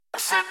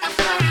Okay.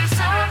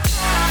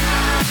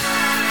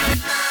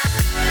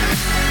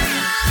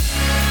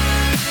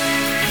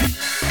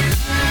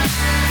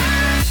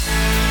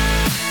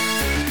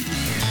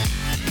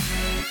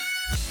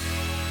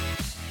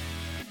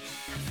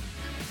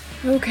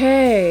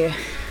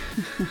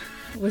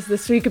 Was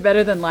this week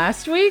better than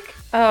last week?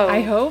 Oh,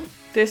 I hope.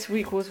 This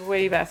week was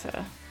way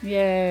better.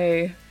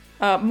 Yay.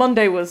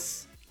 Monday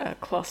was a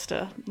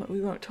cluster, but we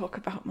won't talk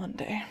about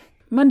Monday.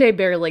 Monday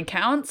barely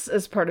counts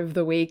as part of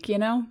the week, you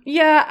know?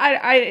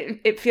 Yeah,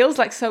 it feels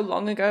like so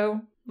long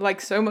ago.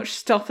 Like so much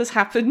stuff has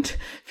happened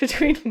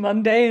between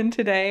Monday and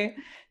today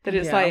that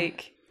it's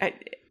like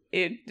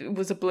it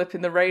was a blip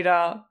in the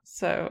radar.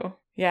 So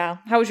yeah,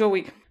 how was your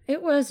week?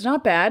 It was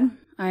not bad.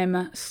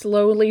 I'm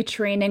slowly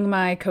training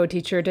my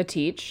co-teacher to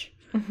teach.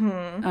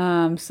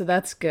 Mm-hmm. So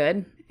that's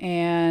good.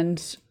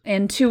 And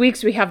in 2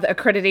 weeks, we have the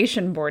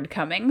accreditation board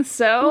coming.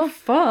 So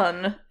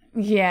fun.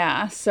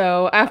 Yeah.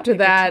 So after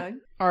that,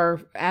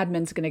 our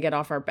admin's going to get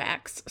off our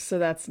backs. So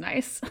that's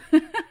nice.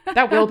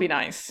 That will be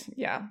nice.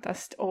 Yeah,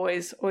 that's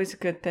always a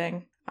good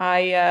thing.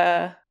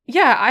 I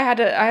had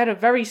a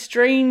very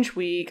strange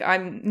week.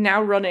 I'm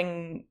now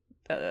running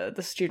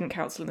the student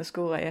council in the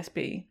school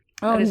ASB.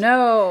 Oh,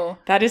 no.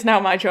 That is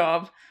now my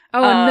job.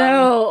 Oh,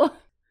 no.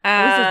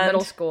 And this is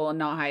middle school and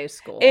not high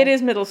school. It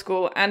is middle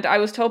school. And I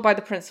was told by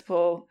the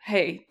principal,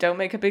 hey, don't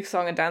make a big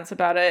song and dance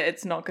about it.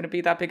 It's not going to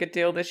be that big a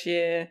deal this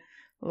year.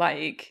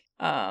 Like,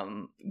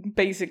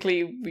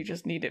 basically, we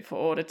just need it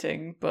for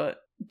auditing. But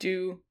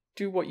do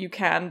what you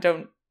can.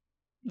 Don't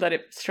let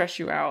it stress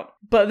you out.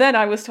 But then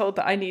I was told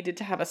that I needed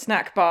to have a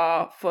snack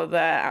bar for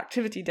their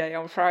activity day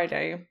on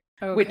Friday.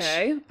 Okay. Which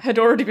had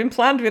already been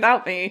planned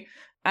without me.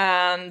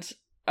 And...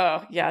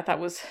 oh, yeah, that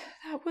was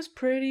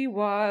pretty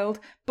wild.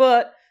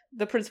 But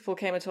the principal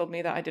came and told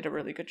me that I did a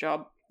really good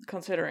job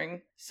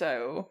considering.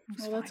 So,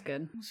 that's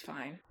good. It was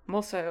fine. I'm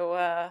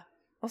also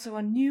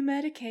on new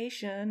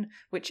medication,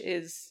 which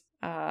is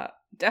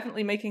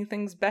definitely making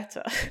things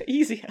better,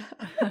 easier.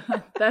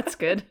 That's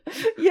good.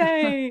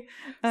 Yay!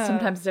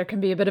 Sometimes there can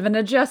be a bit of an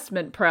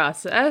adjustment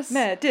process.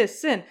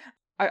 Medicine.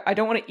 I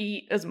don't want to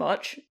eat as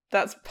much.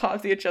 That's part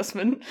of the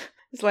adjustment.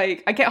 It's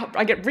like I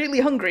get really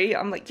hungry.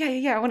 I'm like,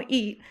 yeah, I want to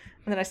eat.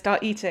 And then I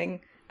start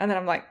eating, and then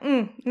I'm like,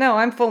 no,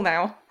 I'm full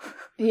now.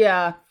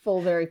 Yeah,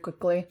 full very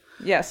quickly.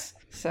 Yes,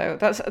 so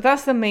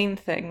that's the main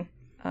thing.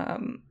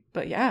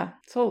 But yeah,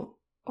 it's all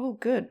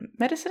good.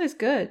 Medicine is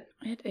good.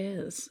 It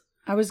is.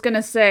 I was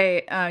gonna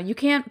say, you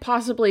can't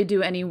possibly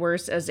do any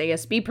worse as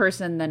ASB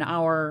person than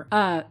our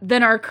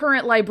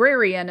current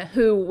librarian,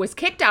 who was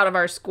kicked out of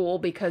our school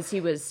because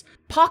he was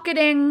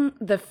pocketing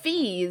the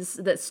fees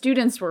that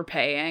students were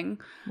paying.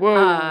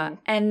 Whoa.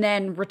 And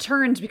then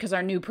returned because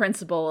our new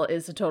principal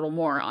is a total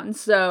moron.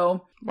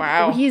 So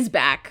wow, he's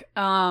back.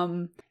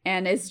 And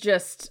it's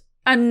just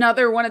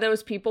another one of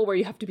those people where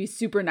you have to be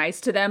super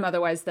nice to them,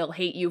 otherwise they'll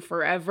hate you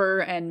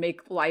forever and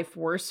make life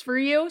worse for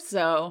you.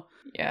 So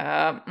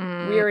yeah,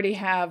 we already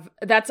have,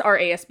 that's our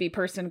ASB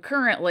person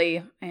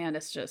currently, and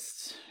it's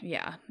just,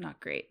 yeah, not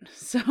great.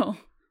 So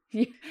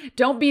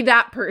don't be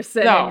that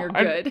person and you're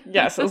good.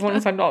 Yes, as long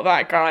as I'm not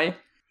that guy.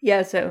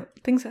 Yeah, so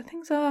things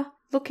are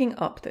looking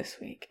up this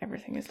week.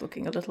 Everything is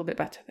looking a little bit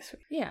better this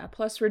week. Yeah,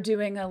 plus we're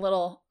doing our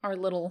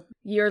little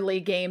yearly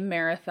game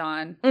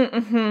marathon.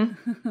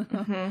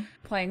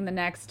 Playing the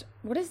next,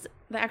 what is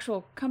the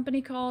actual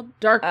company called?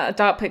 Dark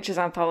Pictures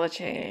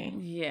Anthology.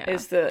 Yeah.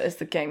 Is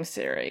the game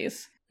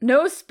series.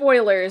 No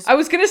spoilers. I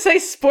was going to say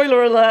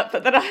spoiler alert,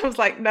 but then I was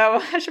like,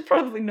 no, I should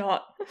probably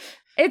not.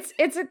 It's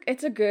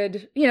a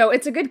good,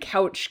 it's a good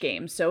couch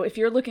game. So if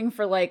you're looking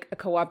for like a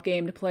co-op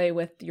game to play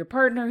with your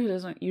partner who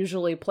doesn't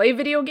usually play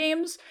video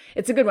games,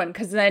 it's a good one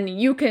because then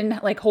you can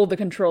like hold the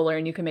controller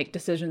and you can make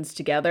decisions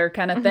together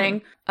kind of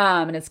thing.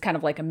 And it's kind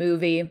of like a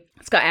movie.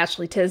 It's got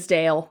Ashley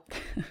Tisdale.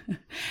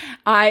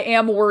 I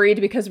am worried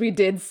because we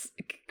did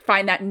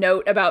find that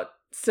note about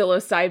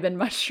psilocybin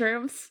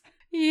mushrooms.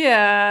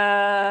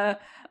 Yeah.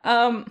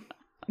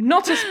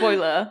 Not a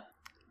spoiler.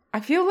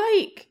 I feel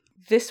like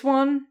this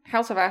one,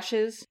 House of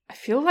Ashes, I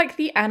feel like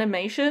the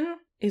animation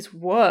is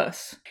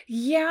worse.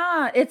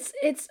 Yeah, it's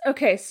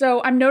okay.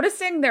 So I'm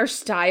noticing their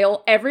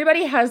style.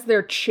 Everybody has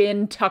their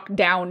chin tucked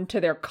down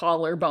to their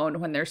collarbone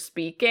when they're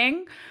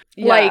speaking.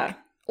 Yeah.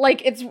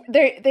 Like it's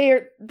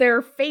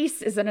their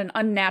face is at an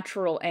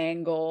unnatural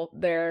angle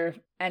there,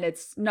 and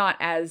it's not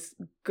as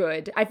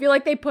good. I feel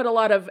like they put a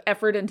lot of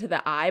effort into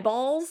the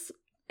eyeballs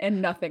and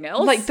nothing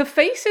else. Like, the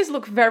faces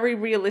look very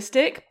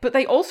realistic, but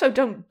they also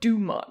don't do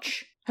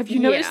much. Have you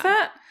noticed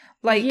that?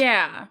 Like,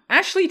 yeah.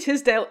 Ashley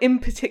Tisdale in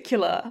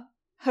particular,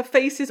 her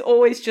face is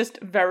always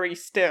just very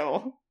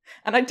still.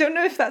 And I don't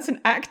know if that's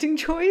an acting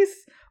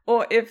choice,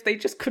 or if they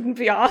just couldn't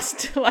be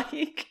asked to,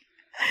 like,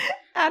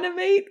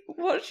 animate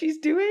what she's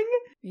doing.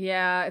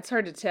 Yeah, it's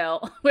hard to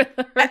tell. And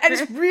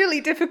it's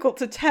really difficult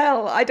to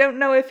tell. I don't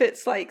know if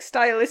it's, like,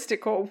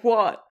 stylistic or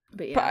what.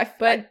 But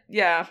yeah,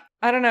 yeah,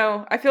 I don't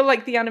know. I feel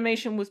like the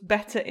animation was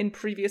better in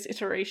previous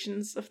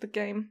iterations of the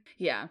game.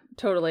 Yeah,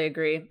 totally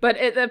agree. But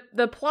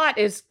the plot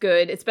is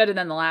good. It's better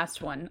than the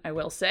last one, I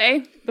will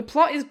say. The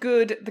plot is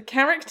good. The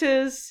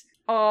characters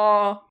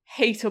are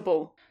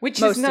hateable,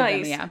 which Most is of them,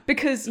 nice. yeah.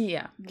 Because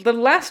Yeah. the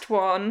last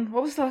one,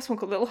 what was the last one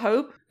called? Little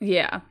Hope?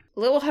 Yeah.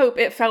 Little Hope,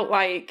 it felt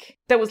like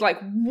there was like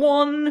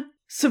one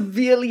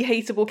severely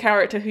hateable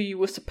character who you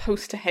were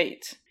supposed to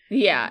hate.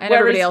 Yeah, and Whereas-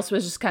 everybody else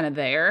was just kind of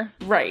there.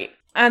 Right.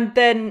 And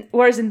then,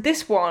 whereas in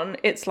this one,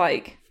 it's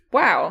like,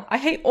 wow, I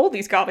hate all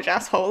these garbage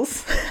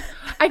assholes.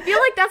 I feel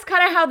like that's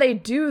kind of how they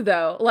do,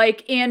 though.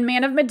 Like in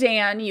Man of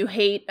Medan, you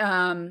hate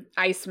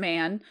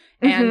Iceman,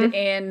 and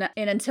in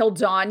Until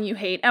Dawn, you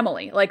hate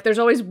Emily. Like there's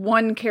always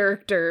one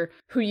character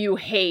who you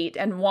hate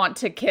and want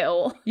to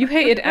kill. You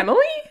hated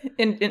Emily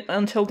in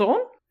Until Dawn?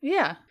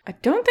 Yeah. I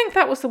don't think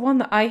that was the one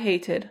that I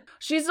hated.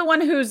 She's the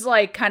one who's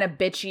like kind of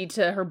bitchy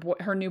to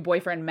her new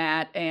boyfriend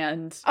Matt,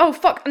 and Oh,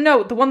 fuck.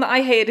 No, the one that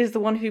I hated is the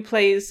one who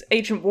plays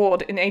Agent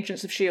Ward in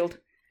Agents of S.H.I.E.L.D.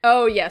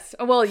 oh yes,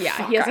 well yeah,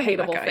 Fuck, he has I a hate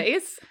that hateable guy.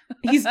 face.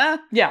 He's,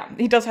 yeah,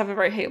 he does have a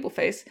very hateable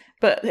face,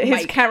 but his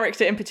Mike.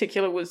 character in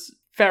particular was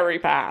very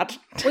bad.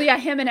 Well, yeah,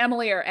 him and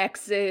Emily are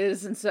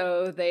exes, and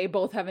so they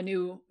both have a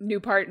new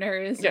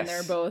partners, and Yes.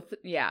 they're both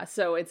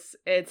so it's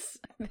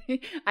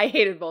I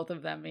hated both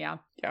of them. Yeah.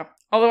 Yeah.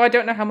 Although I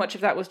don't know how much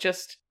of that was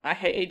just, I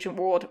hate Agent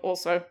Ward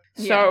also.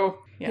 So,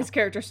 yeah. His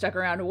character stuck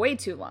around way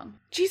too long.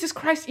 Jesus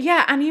Christ,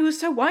 yeah, and he was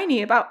so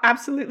whiny about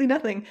absolutely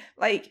nothing.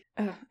 Like,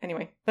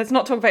 anyway, let's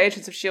not talk about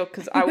Agents of S.H.I.E.L.D.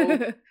 because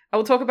I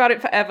will talk about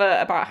it forever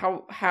about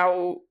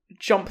how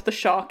Jump the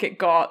Shark it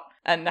got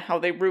and how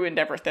they ruined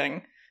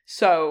everything.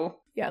 So,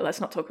 yeah,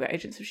 let's not talk about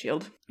Agents of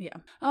S.H.I.E.L.D. Yeah.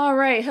 All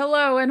right.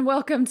 Hello and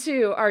welcome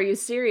to Are You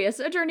Serious?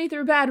 A journey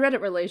through bad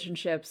Reddit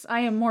relationships. I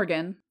am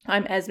Morgan.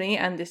 I'm Esme,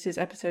 and this is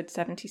episode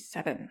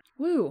 77.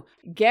 Woo.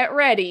 Get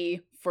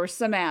ready for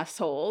some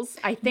assholes.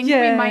 I think we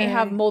Yay. might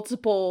have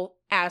multiple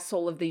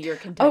asshole of the year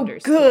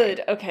contenders. Oh, good.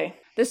 today. Okay.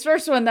 This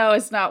first one, though,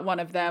 is not one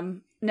of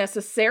them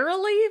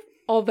necessarily.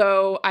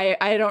 Although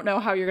I don't know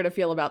how you're going to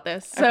feel about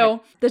this. So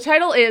Okay. the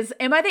title is,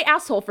 Am I the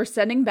Asshole for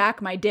Sending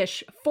Back My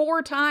Dish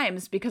 4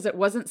 times because it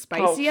wasn't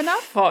spicy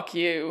enough? Fuck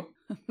you.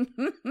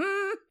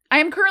 I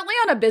am currently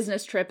on a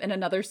business trip in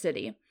another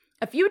city.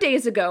 A few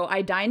days ago,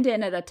 I dined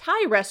in at a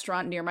Thai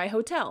restaurant near my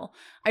hotel.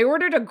 I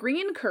ordered a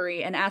green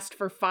curry and asked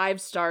for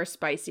 5-star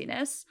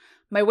spiciness.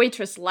 My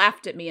waitress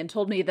laughed at me and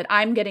told me that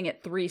I'm getting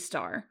it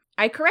 3-star.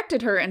 I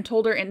corrected her and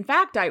told her, in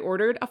fact, I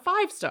ordered a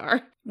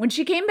 5-star. When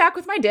she came back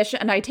with my dish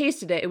and I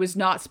tasted it, it was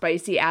not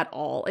spicy at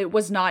all. It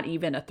was not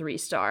even a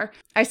 3-star.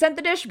 I sent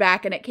the dish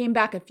back and it came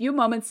back a few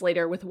moments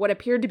later with what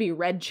appeared to be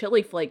red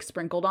chili flakes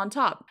sprinkled on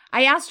top.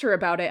 I asked her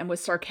about it and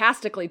was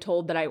sarcastically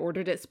told that I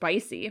ordered it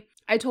spicy.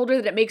 I told her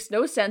that it makes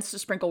no sense to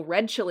sprinkle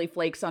red chili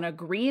flakes on a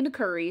green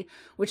curry,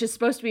 which is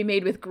supposed to be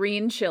made with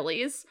green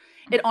chilies.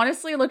 It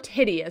honestly looked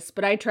hideous,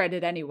 but I tried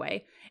it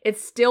anyway. It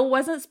still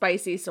wasn't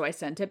spicy, so I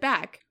sent it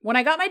back. When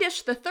I got my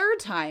dish the third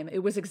time,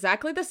 it was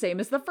exactly the same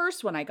as the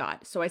first one I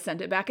got, so I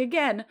sent it back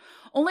again,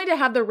 only to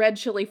have the red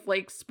chili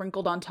flakes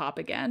sprinkled on top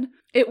again.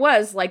 It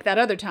was, like that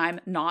other time,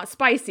 not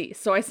spicy,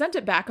 so I sent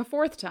it back a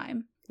 4th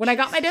time. When I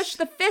got my dish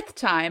the 5th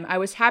time, I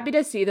was happy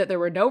to see that there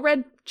were no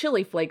red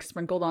chili flakes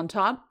sprinkled on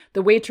top.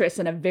 The waitress,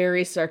 in a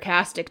very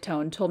sarcastic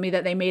tone, told me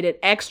that they made it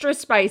extra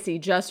spicy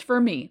just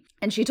for me,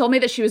 and she told me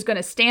that she was going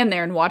to stand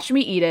there and watch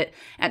me eat it,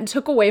 and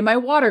took away my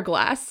water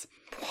glass.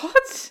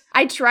 What?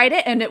 I tried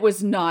it and it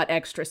was not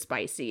extra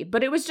spicy,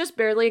 but it was just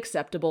barely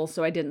acceptable,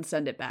 so I didn't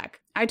send it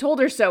back. I told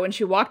her so, and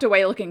she walked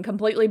away looking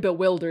completely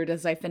bewildered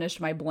as I finished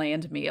my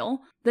bland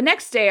meal. The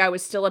next day, I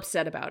was still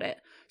upset about it.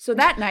 So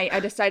that night, I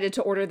decided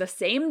to order the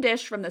same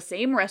dish from the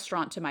same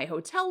restaurant to my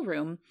hotel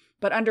room,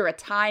 but under a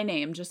Thai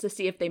name just to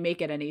see if they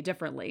make it any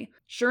differently.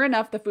 Sure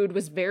enough, the food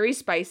was very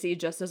spicy,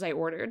 just as I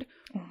ordered.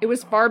 It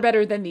was far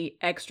better than the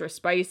extra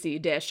spicy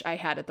dish I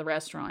had at the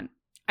restaurant.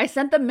 I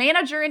sent the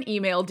manager an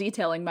email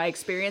detailing my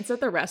experience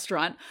at the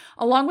restaurant,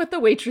 along with the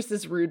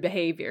waitress's rude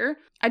behavior.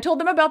 I told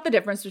them about the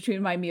difference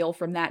between my meal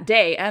from that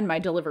day and my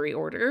delivery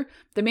order.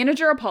 The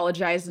manager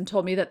apologized and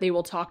told me that they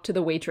will talk to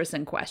the waitress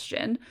in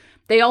question.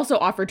 They also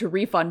offered to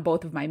refund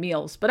both of my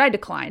meals, but I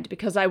declined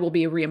because I will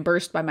be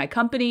reimbursed by my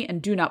company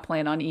and do not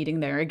plan on eating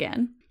there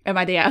again. Am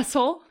I the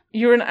asshole?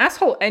 You're an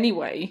asshole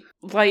anyway.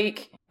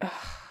 Like,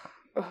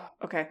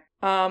 okay.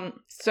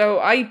 So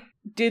I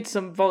did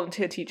some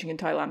volunteer teaching in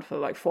Thailand for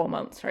like 4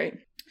 months, right?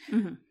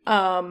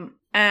 Mm-hmm.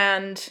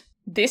 And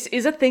this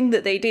is a thing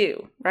that they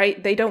do,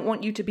 right? They don't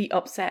want you to be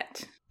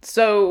upset.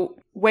 So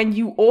when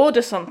you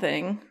order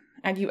something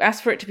and you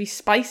ask for it to be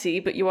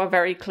spicy, but you are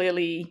very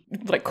clearly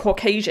like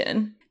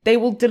Caucasian, they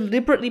will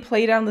deliberately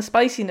play down the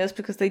spiciness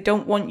because they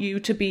don't want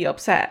you to be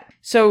upset.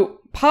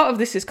 So part of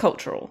this is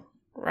cultural,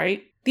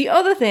 right? The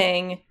other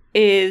thing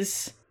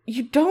is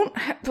you don't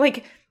have,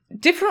 like,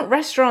 different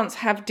restaurants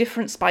have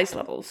different spice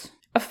levels.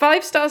 A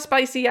 5-star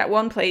spicy at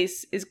one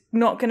place is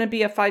not going to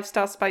be a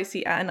 5-star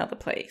spicy at another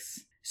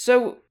place.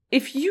 So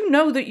if you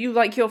know that you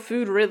like your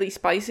food really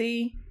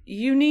spicy,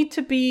 you need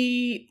to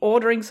be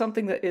ordering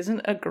something that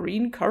isn't a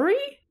green curry.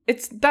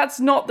 That's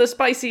not the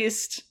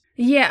spiciest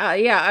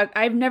Yeah.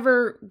 I've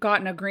never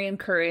gotten a green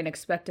curry and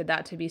expected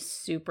that to be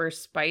super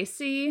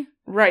spicy.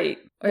 Right.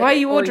 Why are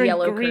you ordering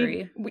yellow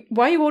green curry?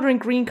 Why are you ordering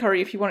green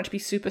curry if you want it to be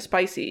super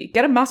spicy?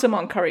 Get a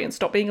Massaman curry and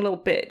stop being a little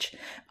bitch.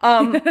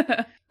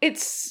 I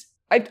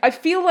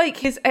feel like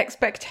his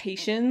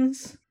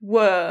expectations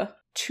were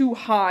too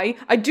high.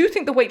 I do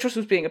think the waitress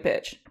was being a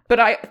bitch, but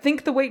I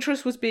think the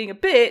waitress was being a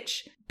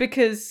bitch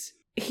because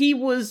he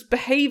was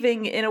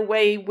behaving in a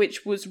way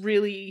which was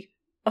really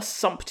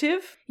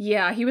assumptive.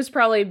 Yeah, he was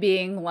probably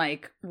being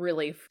like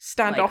really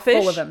standoffish,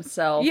 full of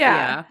himself.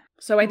 Yeah.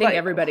 So I think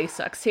everybody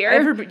sucks here.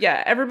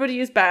 Everybody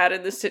is bad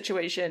in this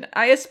situation.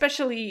 I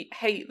especially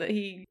hate that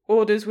he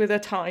orders with a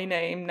Thai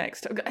name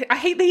next to... I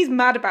hate that he's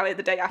mad about it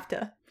the day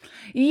after.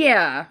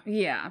 Yeah.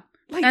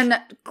 Like,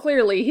 and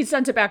clearly he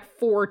sent it back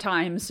 4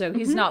 times, so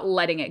he's not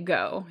letting it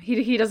go.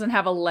 He doesn't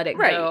have a let it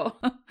go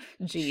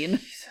gene.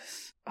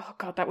 Jesus. Oh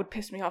god, that would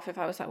piss me off if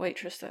I was that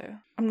waitress, though.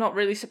 I'm not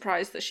really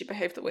surprised that she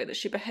behaved the way that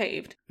she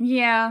behaved.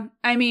 Yeah,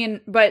 I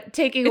mean, but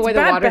taking away the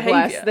water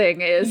glass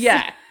thing is...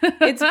 Yeah,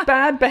 it's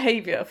bad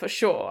behavior, for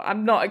sure.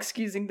 I'm not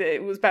excusing that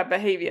it was bad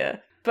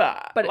behavior,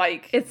 but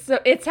like...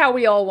 It's how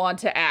we all want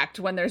to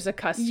act when there's a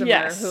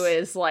customer who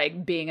is,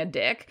 like, being a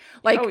dick.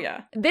 Like,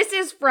 this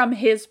is from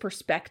his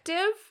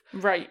perspective.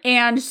 Right.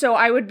 And so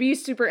I would be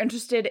super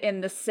interested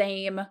in the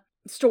same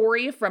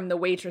story from the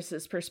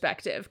waitress's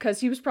perspective, because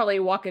he was probably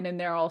walking in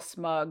there all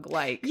smug,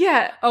 like,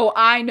 oh,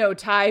 I know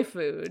Thai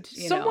food.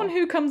 Someone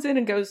who comes in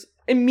and goes,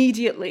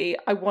 immediately,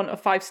 I want a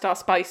 5-star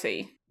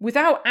spicy,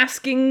 without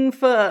asking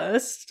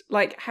first,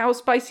 like, how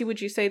spicy would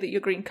you say that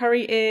your green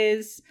curry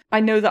is? I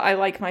know that I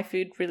like my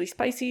food really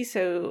spicy,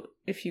 so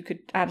if you could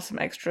add some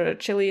extra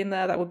chili in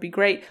there, that would be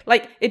great.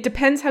 Like, it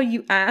depends how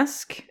you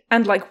ask,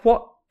 and, like,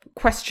 what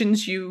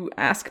questions you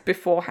ask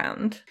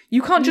beforehand.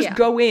 You can't just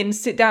go in,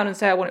 sit down and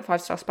say, I want it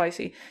 5-star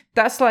spicy.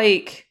 That's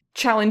like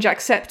challenge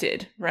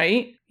accepted,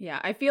 right? Yeah,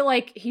 I feel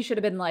like he should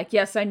have been like,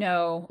 yes, I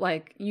know,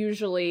 like,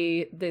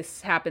 usually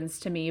this happens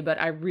to me,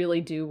 but I really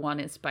do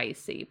want it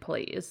spicy,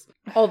 please.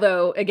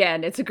 Although,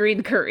 again, it's a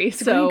green curry,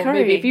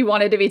 maybe if he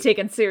wanted to be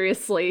taken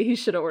seriously, he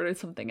should have ordered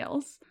something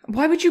else.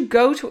 Why would you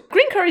go to...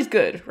 Green curry's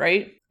good,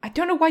 right? I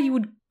don't know why you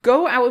would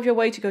go out of your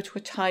way to go to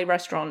a Thai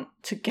restaurant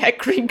to get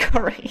green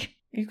curry.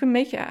 You can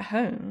make it at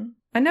home.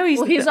 I know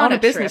he's on a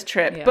business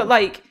trip, but,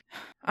 like,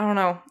 I don't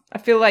know. I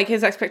feel like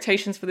his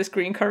expectations for this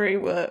green curry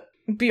were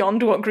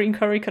beyond what green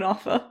curry can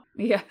offer.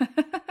 Yeah.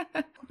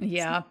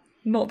 Yeah.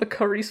 It's not the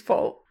curry's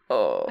fault.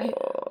 Oh.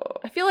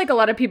 I feel like a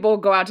lot of people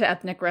go out to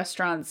ethnic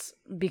restaurants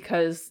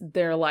because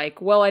they're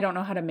like, well, I don't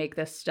know how to make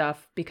this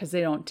stuff, because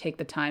they don't take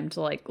the time to,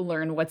 like,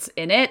 learn what's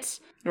in it.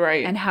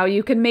 Right. And how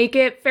you can make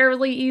it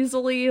fairly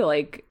easily.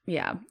 Like,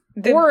 yeah.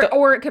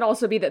 Or it could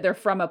also be that they're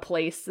from a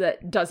place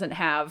that doesn't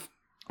have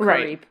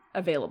curry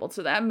available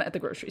to them at the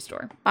grocery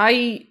store.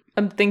 I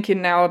am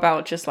thinking now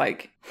about just,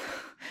 like,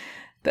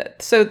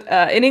 that. So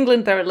in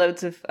England, there are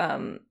loads of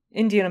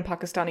Indian and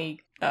Pakistani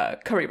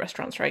curry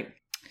restaurants, right?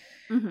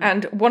 Mm-hmm.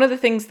 And one of the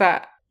things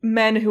that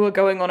men who are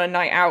going on a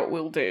night out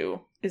will do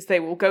is they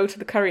will go to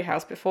the curry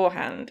house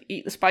beforehand,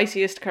 eat the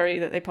spiciest curry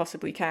that they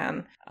possibly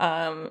can,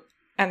 and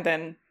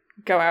then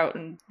go out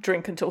and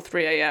drink until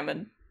 3 a.m.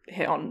 and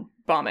hit on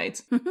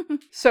barmaids.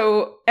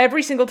 So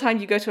every single time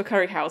you go to a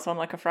curry house on,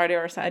 like, a Friday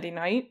or a Saturday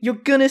night, you're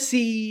gonna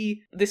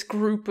see this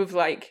group of,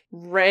 like,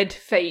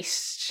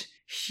 red-faced,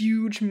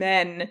 huge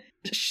men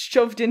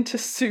shoved into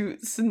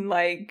suits and,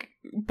 like,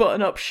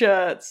 button-up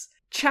shirts,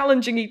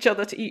 challenging each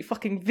other to eat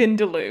fucking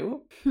vindaloo.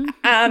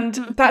 And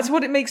that's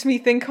what it makes me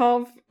think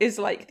of, is,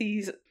 like,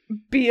 these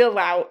beer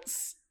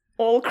louts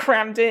all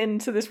crammed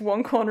into this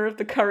one corner of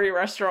the curry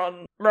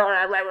restaurant.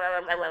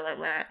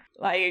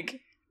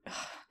 Like...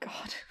 Oh,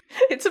 God.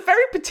 It's a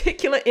very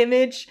particular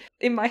image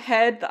in my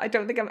head that I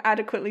don't think I'm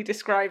adequately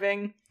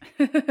describing.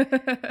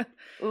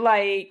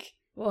 Like...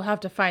 We'll have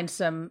to find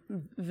some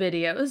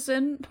videos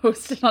and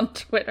post it on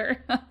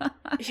Twitter.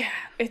 Yeah,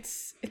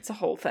 it's a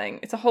whole thing.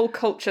 It's a whole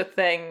culture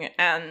thing,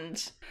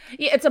 and...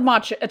 Yeah, it's a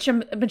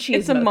machismo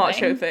It's a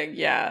macho thing,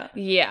 yeah.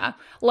 Yeah.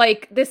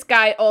 Like, this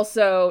guy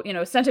also,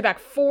 sent it back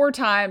 4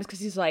 times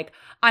because he's like,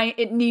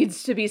 it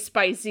needs to be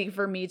spicy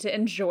for me to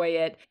enjoy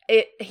it.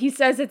 He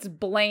says it's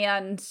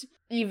bland,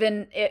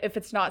 even if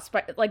it's not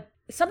spicy. Like,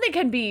 something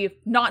can be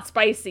not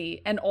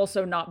spicy and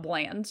also not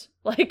bland.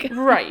 Like...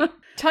 Right.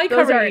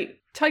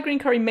 Thai green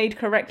curry made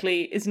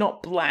correctly is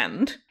not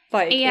bland.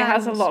 Like, it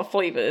has a lot of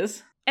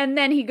flavors. And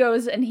then he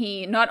goes and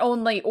he not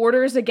only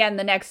orders again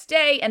the next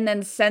day and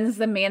then sends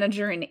the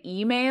manager an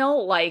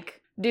email.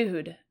 Like,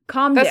 dude,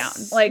 calm down.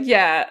 Like,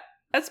 yeah,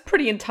 that's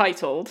pretty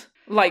entitled.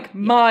 Like,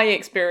 my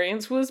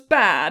experience was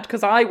bad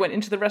because I went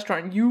into the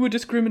restaurant and you were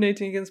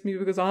discriminating against me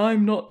because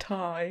I'm not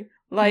Thai.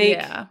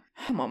 Like,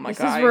 come on, my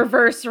guy. This is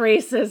reverse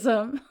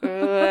racism.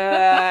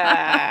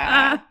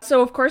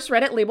 So, of course,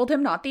 Reddit labeled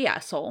him not the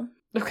asshole.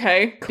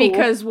 Okay, cool.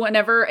 Because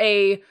whenever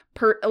he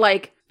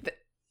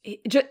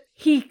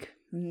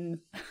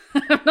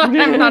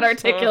I'm not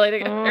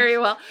articulating it very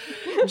well.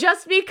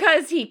 Just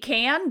because he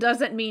can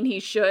doesn't mean he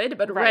should,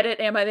 but Right. Reddit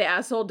Am I the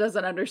Asshole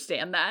doesn't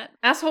understand that.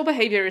 Asshole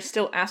behavior is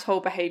still asshole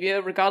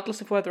behavior,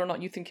 regardless of whether or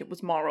not you think it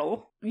was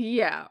moral.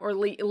 Yeah, or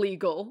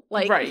legal.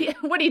 Like, Right.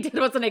 what he did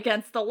wasn't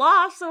against the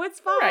law, so it's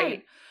fine.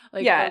 Right.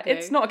 Like, Yeah, okay.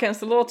 it's not against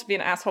the law to be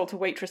an asshole to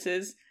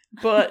waitresses,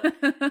 but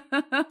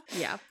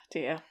Yeah.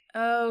 dear.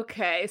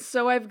 Okay,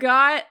 so I've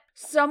got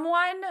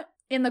someone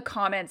in the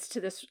comments to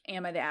this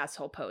Am I the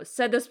Asshole post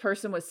said this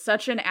person was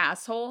such an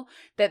asshole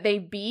that they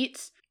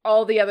beat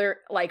all the other,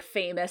 like,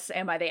 famous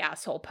Am I the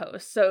Asshole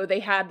posts. So they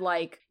had,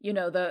 like, you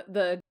know, the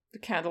The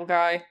candle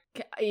guy.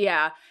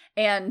 yeah,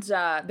 and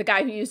the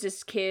guy who used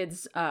his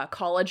kids'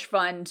 college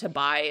fund to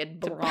buy a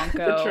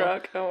Bronco. The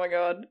truck. Oh my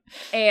god.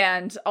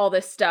 And all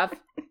this stuff.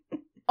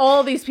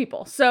 All these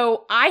people.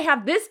 So I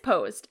have this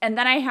post, and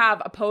then I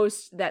have a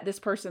post that this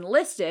person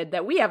listed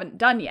that we haven't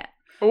done yet.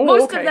 Ooh,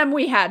 Most okay. of them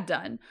we had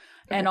done.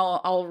 And Okay.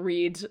 I'll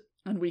read,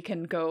 and we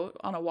can go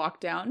on a walk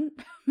down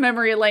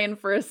memory lane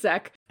for a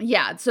sec.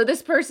 Yeah, so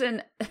this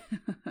person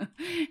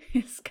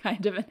is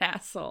kind of an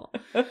asshole.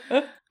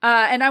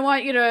 And I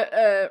want you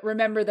to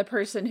remember the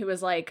person who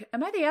was like,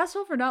 am I the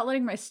asshole for not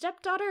letting my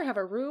stepdaughter have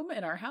a room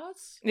in our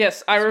house?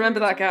 Yes, I remember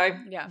that guy.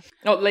 Yeah.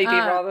 Oh, lady,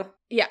 rather.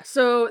 Yeah,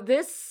 so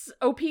this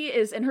OP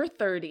is in her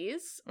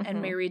 30s and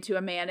Mhm. married to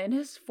a man in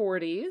his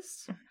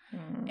 40s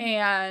Hmm.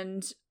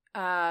 and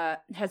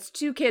has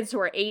 2 kids who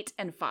are 8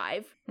 and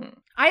 5. Hmm.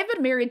 I have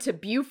been married to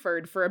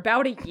Buford for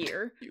about a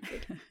year.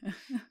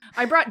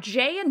 I brought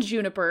Jay and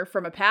Juniper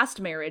from a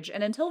past marriage,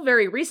 and until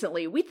very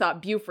recently, we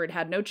thought Buford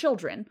had no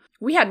children.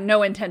 We had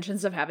no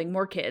intentions of having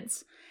more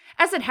kids.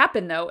 As it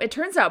happened, though, it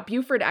turns out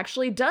Buford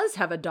actually does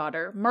have a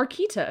daughter,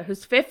 Marquita,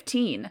 who's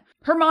 15.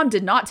 Her mom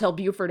did not tell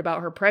Buford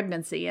about her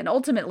pregnancy and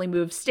ultimately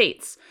moved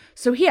states,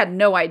 so he had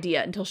no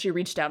idea until she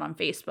reached out on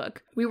Facebook.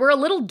 We were a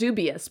little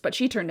dubious, but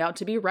she turned out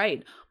to be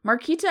right.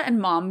 Marquita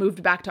and Mom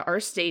moved back to our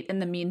state in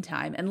the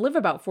meantime and live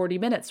about 40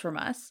 minutes from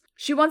us.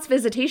 She wants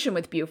visitation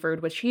with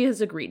Buford, which he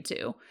has agreed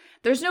to.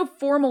 There's no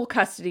formal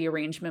custody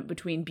arrangement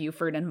between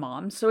Buford and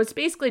Mom, so it's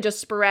basically just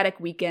sporadic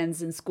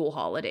weekends and school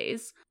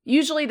holidays.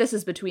 Usually this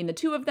is between the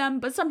two of them,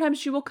 but sometimes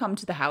she will come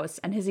to the house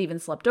and has even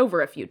slept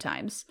over a few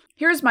times.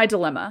 Here's my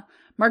dilemma.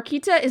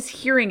 Marquita is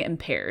hearing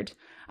impaired.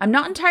 I'm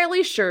not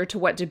entirely sure to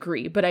what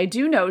degree, but I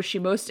do know she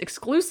most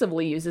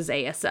exclusively uses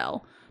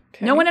ASL.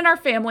 Okay. No one in our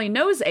family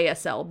knows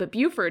ASL, but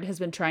Buford has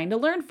been trying to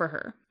learn for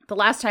her. The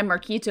last time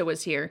Marquita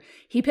was here,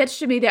 he pitched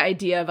to me the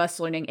idea of us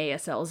learning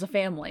ASL as a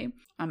family.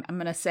 I'm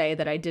going to say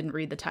that I didn't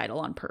read the title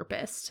on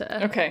purpose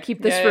to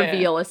keep this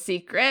reveal a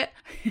secret.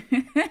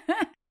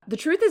 The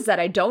truth is that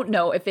I don't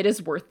know if it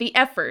is worth the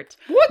effort.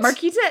 What?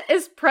 Marquita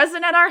is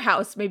present at our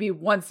house maybe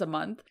once a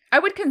month. I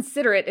would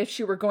consider it if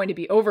she were going to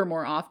be over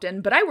more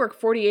often, but I work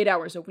 48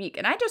 hours a week,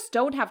 and I just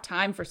don't have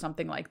time for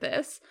something like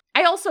this.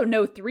 I also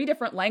know 3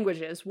 different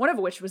languages, one of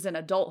which was in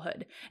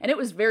adulthood, and it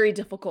was very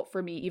difficult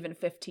for me even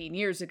 15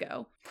 years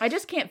ago. I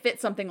just can't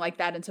fit something like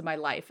that into my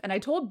life, and I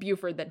told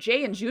Buford that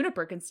Jay and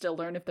Juniper can still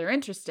learn if they're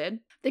interested.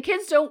 The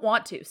kids don't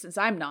want to, since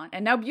I'm not,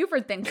 and now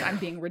Buford thinks I'm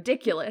being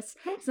ridiculous,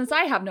 since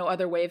I have no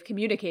other way of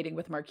communicating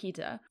with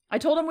Marquita. I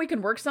told him we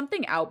can work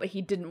something out, but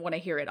he didn't want to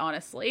hear it,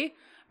 honestly.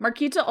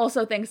 Marquita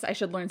also thinks I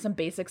should learn some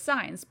basic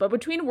signs, but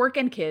between work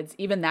and kids,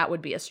 even that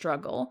would be a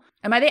struggle.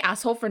 Am I the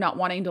asshole for not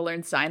wanting to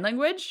learn sign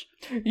language?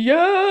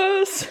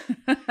 Yes!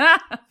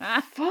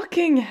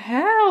 Fucking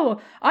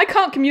hell! I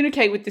can't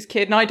communicate with this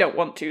kid, and I don't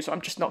want to, so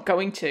I'm just not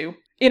going to.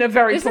 In a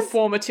very This is-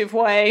 performative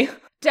way.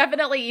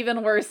 Definitely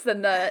even worse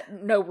than the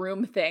no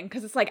room thing,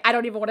 because it's like, I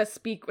don't even want to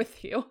speak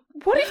with you.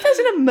 What if there's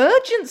an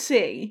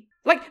emergency?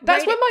 Like,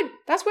 that's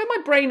Right. where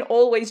my brain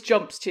always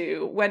jumps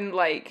to when,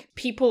 like,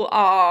 people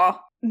are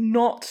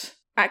not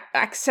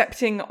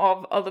accepting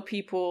of other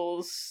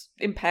people's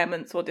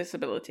impairments or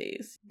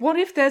disabilities. What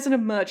if there's an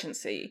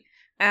emergency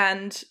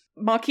and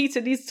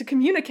Marquita needs to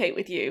communicate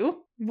with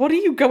you? What are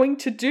you going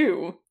to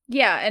do?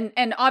 Yeah,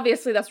 and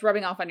obviously that's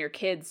rubbing off on your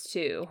kids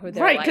too. Who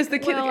they're Right, like, because the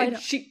kid, "Well, I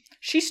don't-"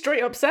 she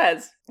straight up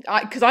says,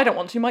 because I don't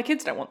want to, my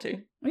kids don't want to.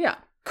 Yeah.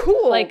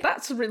 Cool, Like-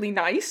 that's really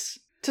nice.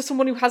 To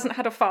someone who hasn't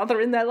had a father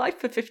in their life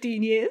for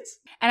 15 years.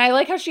 And I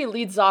like how she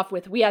leads off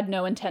with, we had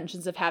no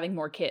intentions of having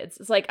more kids.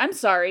 It's like, I'm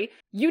sorry,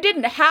 you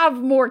didn't have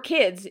more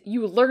kids.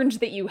 You learned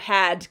that you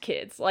had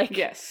kids. Like,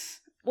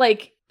 Yes.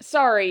 like,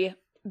 sorry,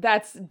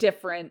 that's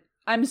different.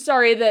 I'm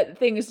sorry that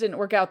things didn't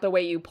work out the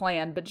way you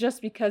planned, but just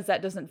because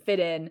that doesn't fit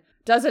in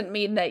doesn't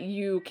mean that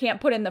you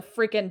can't put in the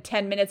freaking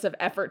 10 minutes of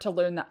effort to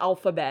learn the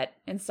alphabet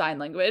in sign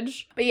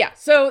language. But yeah,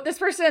 so this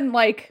person,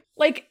 like,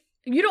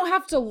 you don't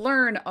have to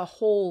learn a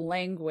whole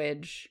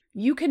language.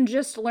 You can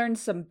just learn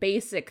some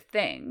basic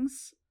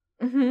things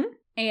Mm-hmm.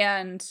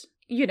 and,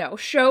 you know,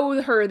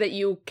 show her that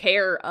you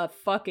care a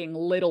fucking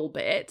little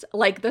bit,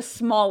 like the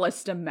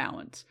smallest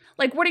amount.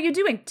 Like, what are you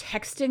doing?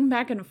 Texting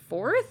back and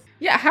forth?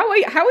 Yeah, how are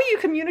you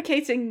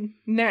communicating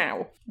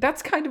now?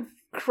 That's kind of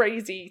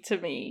crazy to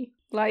me.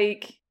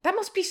 Like, that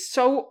must be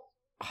so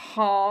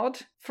hard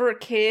for a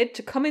kid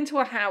to come into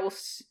a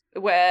house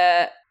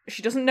where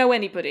she doesn't know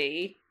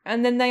anybody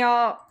and then they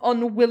are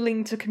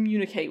unwilling to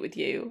communicate with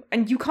you,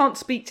 and you can't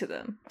speak to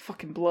them. It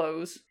fucking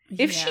blows.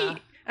 If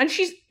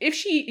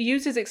she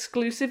uses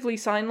exclusively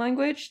sign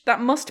language,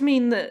 that must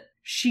mean that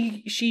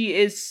she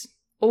is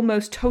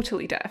almost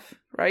totally deaf,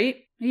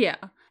 right? Yeah.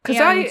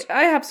 Because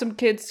I have some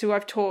kids who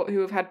I've taught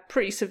who have had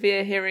pretty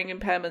severe hearing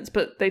impairments,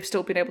 but they've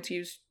still been able to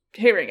use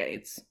hearing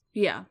aids.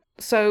 Yeah.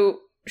 So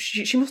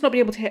she must not be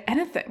able to hear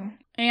anything.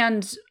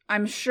 And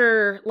I'm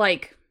sure,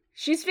 like,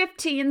 she's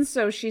 15,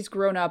 so she's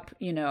grown up,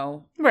 you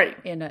know, right,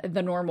 in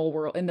the normal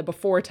world, in the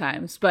before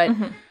times. But,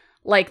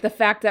 like, the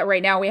fact that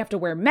right now we have to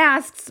wear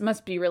masks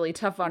must be really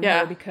tough on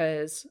her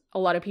because a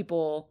lot of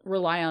people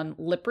rely on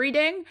lip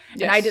reading.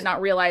 Yes. And I did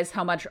not realize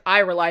how much I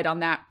relied on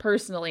that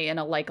personally in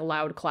a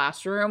loud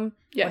classroom.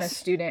 Yes. When a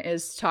student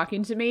is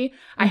talking to me,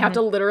 I have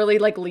to literally,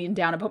 like, lean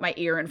down and put my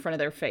ear in front of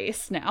their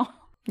face now.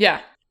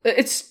 Yeah.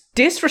 It's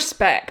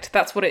disrespect.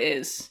 That's what it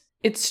is.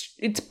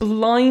 It's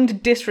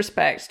blind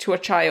disrespect to a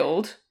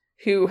child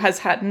who has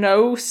had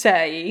no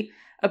say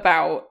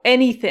about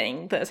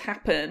anything that has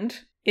happened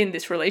in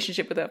this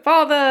relationship with her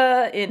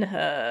father, in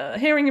her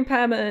hearing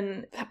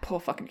impairment. That poor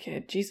fucking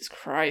kid. Jesus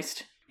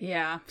Christ.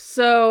 Yeah.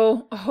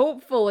 So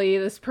hopefully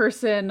this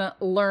person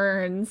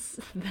learns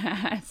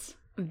that,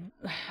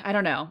 I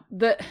don't know,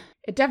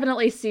 it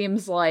definitely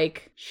seems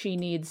like she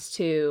needs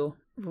to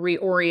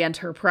reorient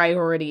her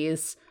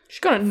priorities. She's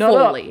gonna nut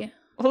fully.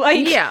 Up.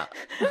 Like, yeah.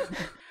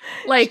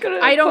 Like,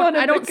 I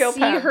don't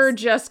see her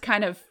just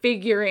kind of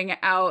figuring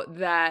out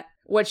that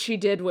what she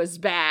did was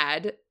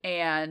bad,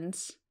 and,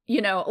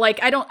 you know,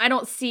 like, I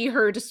don't see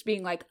her just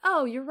being like,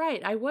 oh, you're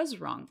right, I was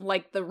wrong,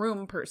 like the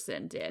room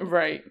person did.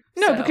 Right.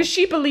 No, because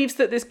she believes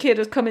that this kid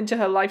has come into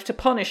her life to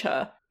punish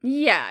her.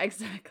 Yeah,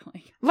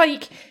 exactly.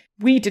 Like,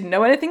 we didn't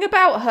know anything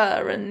about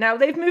her, and now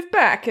they've moved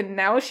back, and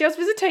now she has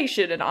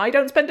visitation, and I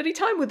don't spend any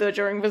time with her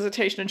during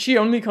visitation, and she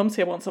only comes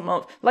here once a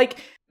month. Like,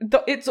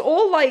 it's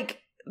all like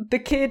the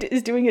kid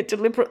is doing it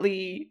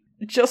deliberately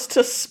just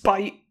to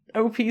spite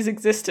OP's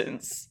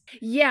existence.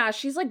 Yeah,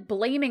 she's like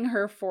blaming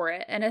her for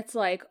it, and it's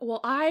like,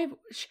 well,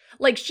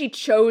 she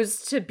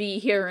chose to be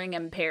hearing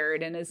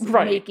impaired and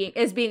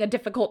is being a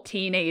difficult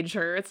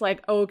teenager. It's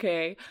like,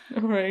 okay.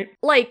 Right.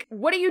 Like,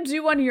 what do you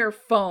do on your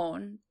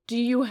phone?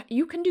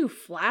 You can do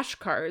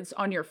flashcards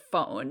on your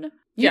phone.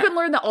 You can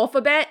learn the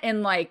alphabet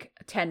in like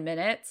 10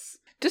 minutes.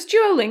 Does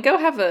Duolingo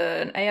have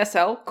an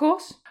ASL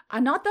course?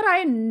 Not that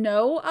I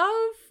know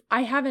of.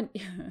 I haven't.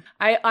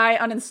 I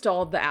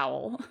uninstalled the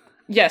OWL.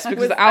 Yes,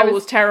 because the OWL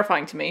was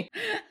terrifying to me.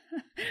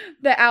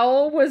 The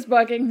OWL was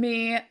bugging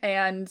me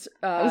and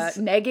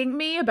negging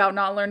me about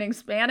not learning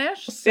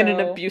Spanish. In an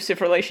abusive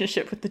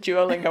relationship with the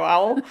Duolingo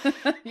OWL.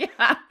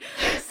 Yeah.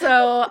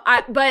 So,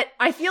 but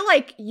I feel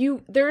like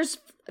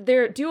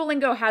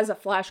Duolingo has a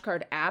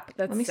flashcard app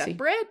that's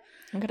separate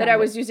that I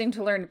was using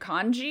to learn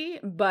kanji,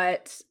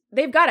 but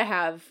they've got to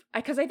have,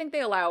 because I think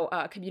they allow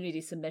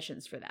community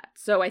submissions for that.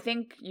 So I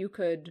think you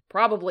could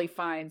probably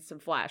find some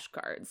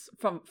flashcards,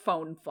 from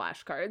phone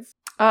flashcards.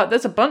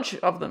 There's a bunch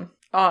of them.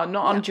 Not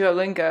on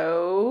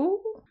Duolingo,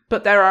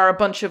 but there are a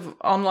bunch of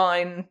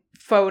online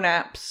phone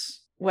apps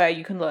where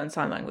you can learn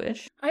sign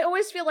language. I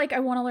always feel like I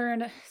want to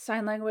learn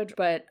sign language,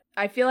 but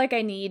I feel like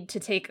I need to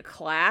take a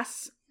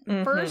class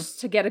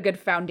first to get a good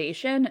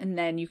foundation, and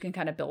then you can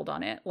kind of build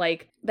on it.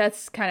 Like,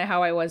 that's kind of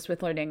how I was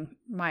with learning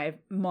my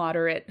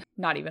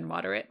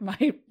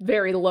my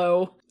very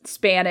low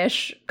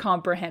Spanish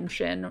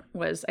comprehension.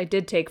 Was I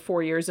did take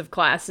 4 years of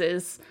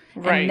classes,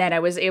 and then I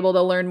was able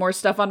to learn more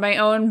stuff on my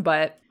own.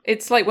 But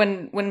it's like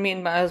when me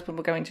and my husband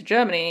were going to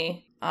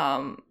Germany,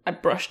 I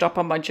brushed up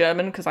on my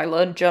German because I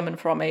learned German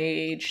from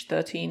age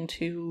 13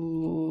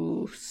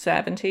 to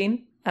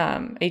 17,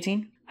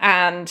 18.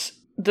 And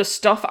the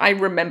stuff I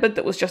remembered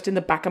that was just in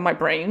the back of my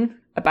brain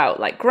about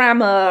like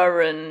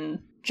grammar and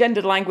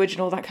gendered language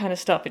and all that kind of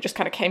stuff, it just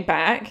kind of came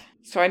back.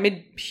 So I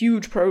made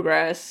huge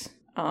progress.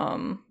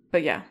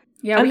 But yeah.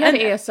 Yeah, we had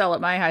ASL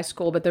at my high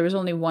school, but there was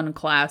only one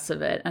class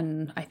of it.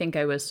 And I think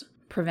I was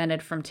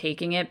prevented from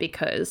taking it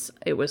because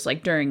it was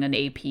like during an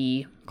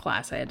AP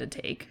class I had to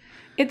take.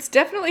 It's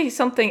definitely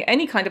something,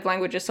 any kind of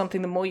language is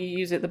something, the more you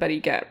use it, the better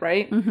you get,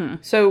 right? Mm-hmm.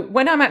 So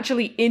when I'm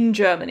actually in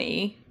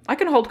Germany, I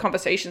can hold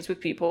conversations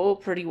with people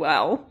pretty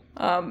well.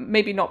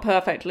 Maybe not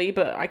perfectly,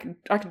 but I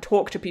can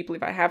talk to people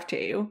if I have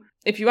to.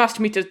 If you asked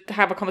me to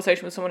have a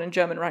conversation with someone in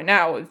German right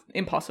now, it's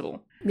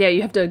impossible. Yeah,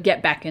 you have to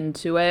get back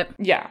into it.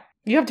 Yeah,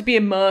 you have to be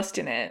immersed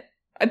in it.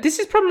 This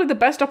is probably the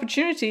best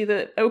opportunity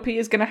that OP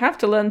is going to have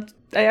to learn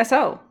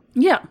ASL.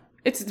 Yeah.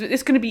 It's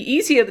going to be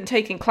easier than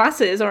taking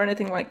classes or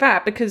anything like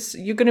that, because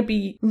you're going to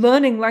be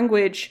learning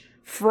language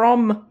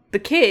from the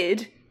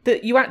kid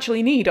that you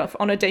actually need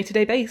on a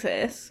day-to-day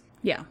basis.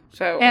 Yeah.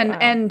 So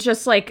and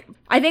just like,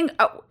 I think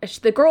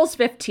the girl's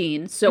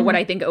 15, so what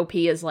I think OP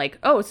is like,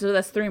 oh, so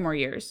that's 3 more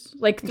years.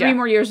 Like 3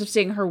 more years of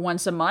seeing her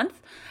once a month.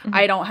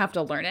 I don't have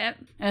to learn it.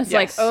 And it's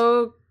like,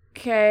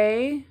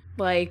 okay,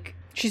 like,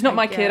 she's not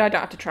my kid, I don't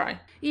have to try.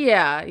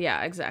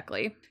 Yeah,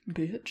 exactly.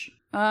 Bitch.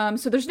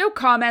 So there's no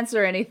comments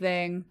or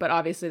anything, but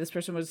obviously this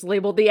person was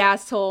labeled the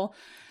asshole.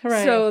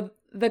 Hooray. So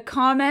the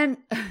comment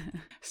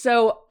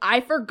So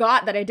I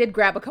forgot that I did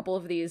grab a couple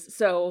of these.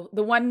 So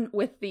the one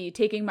with the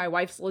taking my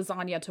wife's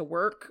lasagna to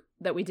work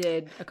that we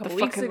did a couple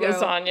weeks ago.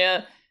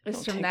 Lasagna.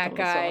 Is from that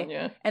guy.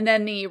 Lasagna. And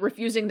then the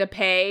refusing to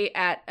pay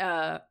at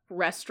a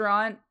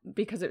restaurant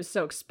because it was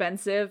so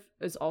expensive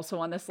is also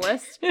on this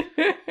list.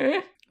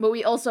 But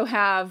we also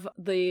have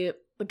the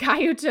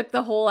guy who took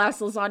the whole ass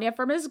lasagna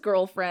from his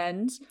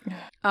girlfriend.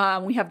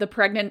 We have the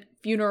pregnant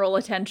funeral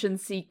attention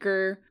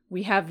seeker.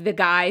 We have the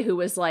guy who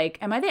was like,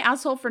 am I the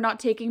asshole for not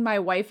taking my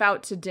wife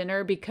out to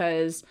dinner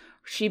because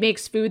she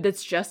makes food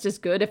that's just as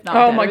good, if not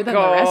better than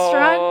the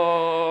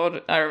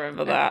restaurant? I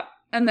remember that.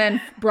 And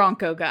then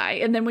Bronco guy.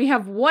 And then we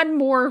have one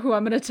more who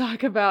I'm going to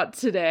talk about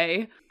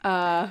today,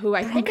 who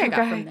I think I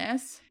got from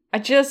this.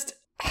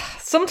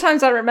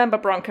 Sometimes I remember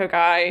Bronco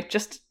guy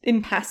just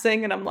in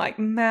passing, and I'm like,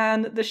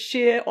 man, the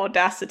sheer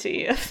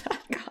audacity of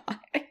that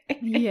guy.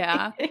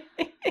 Yeah.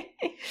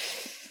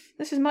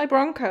 This is my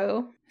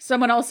Bronco.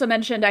 Someone also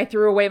mentioned I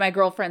threw away my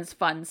girlfriend's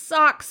fun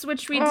socks,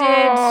 which we did.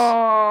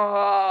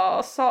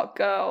 Oh, sock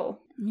girl.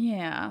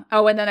 Yeah.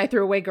 Oh, and then I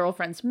threw away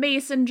girlfriend's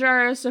mason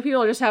jars. So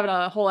people are just having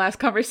a whole ass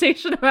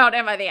conversation about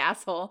am I the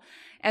asshole?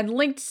 And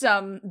linked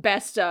some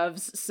best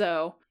ofs.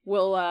 So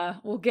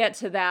we'll get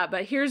to that.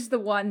 But here's the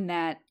one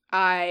that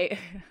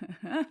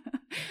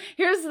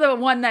here's the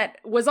one that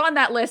was on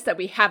that list that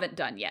we haven't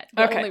done yet.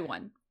 The only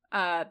one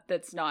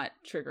that's not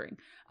triggering.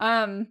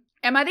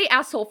 Am I the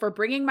asshole for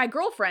bringing my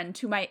girlfriend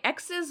to my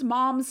ex's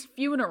mom's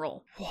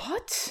funeral?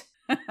 What?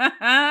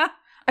 I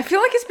feel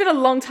like it's been a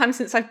long time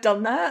since I've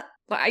done that.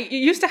 Like, it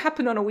used to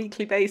happen on a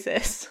weekly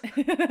basis.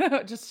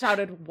 Just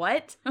shouted,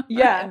 what?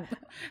 Yeah.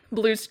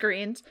 Blue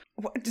screened.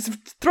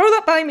 Just throw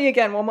that by me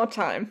again one more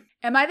time.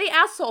 Am I the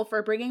asshole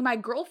for bringing my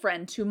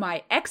girlfriend to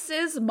my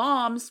ex's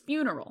mom's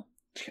funeral?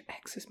 Your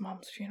ex's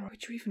mom's funeral?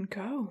 Where'd you even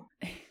go?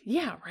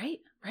 Yeah, right?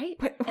 Wait,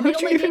 and they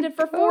only dated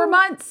for 4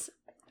 months.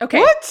 Okay.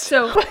 What?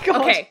 So,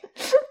 oh okay.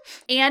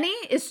 Annie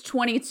is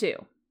 22.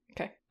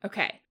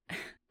 Okay.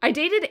 I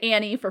dated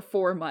Annie for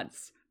 4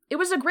 months. It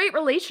was a great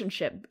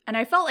relationship, and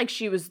I felt like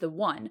she was the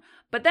one.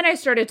 But then I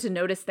started to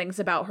notice things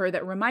about her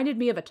that reminded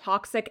me of a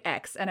toxic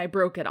ex, and I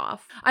broke it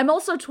off. I'm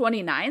also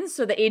 29,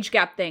 so the age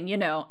gap thing,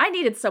 I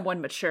needed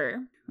someone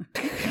mature.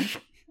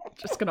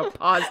 Just gonna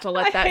pause to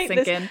let that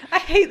sink in. I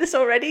hate this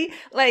already.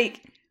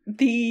 Like,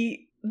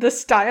 the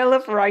style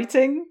of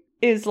writing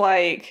is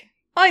like,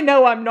 I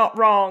know I'm not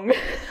wrong.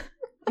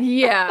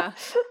 Yeah.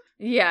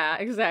 Yeah,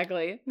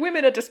 exactly.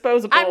 Women are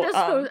disposable. I'm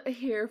just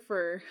here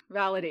for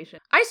validation.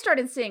 I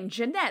started seeing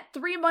Jeanette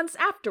 3 months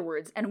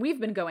afterwards, and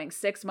we've been going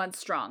 6 months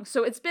strong.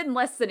 So it's been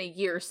less than a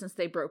year since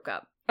they broke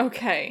up.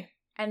 Okay.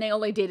 And they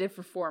only dated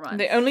for 4 months.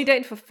 They only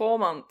dated for 4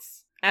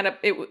 months. And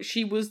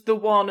she was the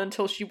one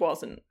until she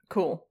wasn't.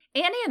 Cool.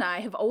 Annie and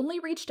I have only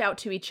reached out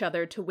to each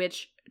other to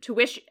wish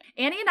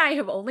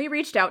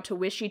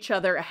each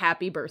other a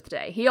happy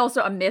birthday. He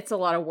also omits a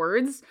lot of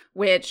words,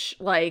 which,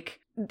 like,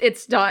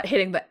 it's not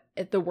hitting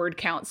the word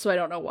count, so I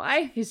don't know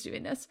why he's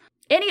doing this.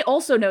 Annie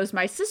also knows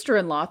my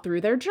sister-in-law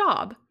through their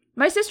job.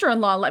 My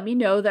sister-in-law let me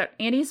know that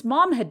Annie's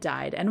mom had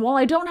died, and while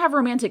I don't have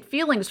romantic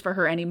feelings for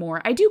her anymore,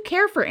 I do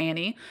care for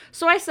Annie,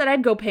 so I said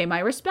I'd go pay my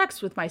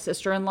respects with my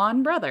sister-in-law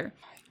and brother.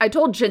 I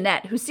told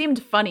Jeanette, who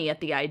seemed funny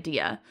at the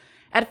idea.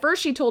 At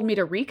first, she told me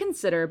to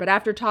reconsider, but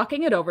after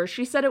talking it over,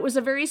 she said it was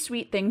a very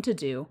sweet thing to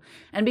do.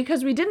 And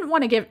because we didn't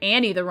want to give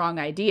Annie the wrong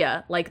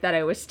idea, like that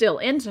I was still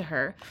into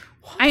her,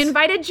 I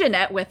invited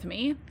Jeanette with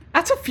me.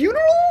 At a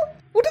funeral?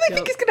 What do they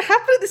think is going to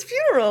happen at this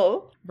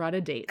funeral? Brought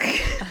a date.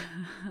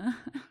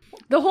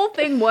 The whole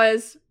thing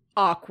was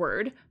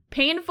awkward,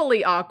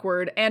 painfully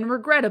awkward, and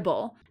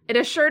regrettable. It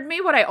assured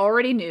me what I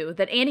already knew,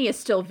 that Annie is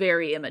still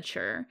very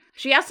immature.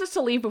 She asked us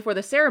to leave before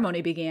the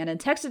ceremony began and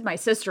texted my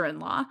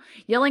sister-in-law,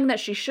 yelling that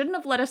she shouldn't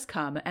have let us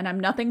come and I'm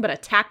nothing but a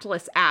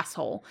tactless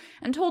asshole,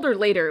 and told her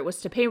later it was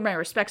to pay my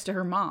respects to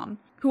her mom,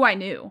 who I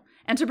knew,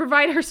 and to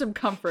provide her some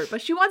comfort,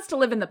 but she wants to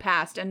live in the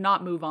past and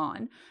not move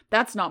on.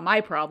 That's not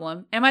my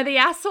problem. Am I the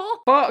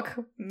asshole? Fuck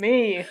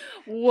me.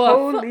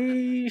 Woof.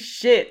 Holy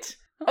shit.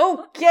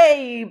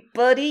 Okay,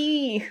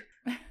 buddy.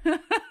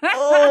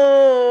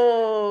 Oh,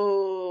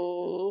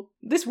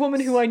 this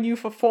woman who I knew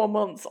for 4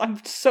 months, I'm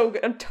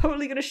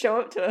totally gonna show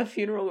up to her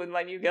funeral with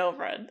my new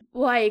girlfriend.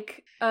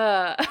 Like,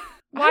 why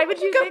would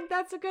you think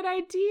that's a good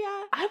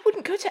idea? I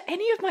wouldn't go to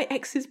any of my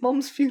ex's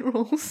mom's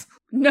funerals.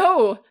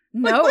 No,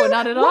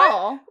 not at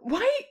all.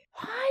 Why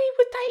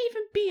would that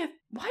even be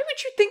why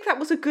would you think that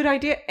was a good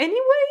idea anyway?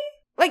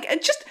 Like,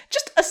 just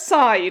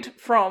aside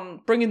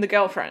from bringing the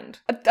girlfriend,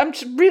 I'm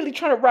just really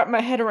trying to wrap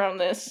my head around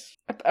this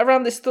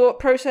thought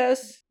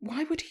process.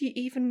 Why would he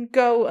even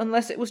go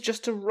unless it was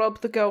just to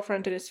rub the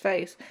girlfriend in his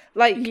face?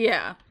 Like,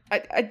 yeah.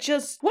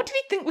 What did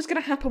he think was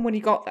going to happen when he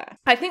got there?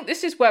 I think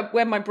this is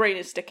where my brain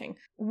is sticking.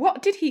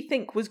 What did he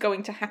think was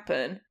going to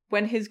happen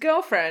when his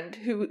girlfriend,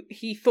 who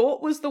he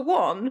thought was the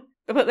one,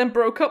 but then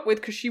broke up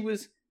with because she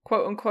was,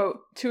 quote unquote,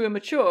 too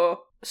immature,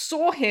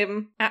 saw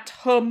him at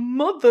her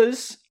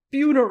mother's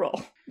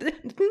funeral?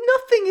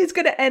 Nothing is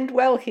going to end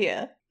well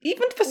here.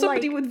 Even for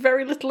somebody with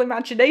very little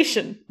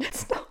imagination,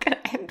 it's not going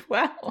to end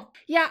well.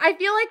 Yeah, I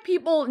feel like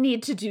people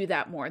need to do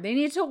that more. They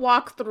need to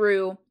walk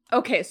through,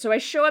 okay, so I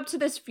show up to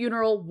this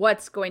funeral,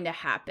 what's going to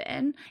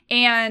happen?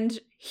 And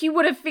he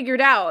would have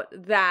figured out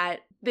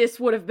that this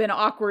would have been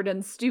awkward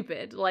and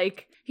stupid.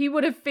 Like, he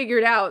would have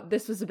figured out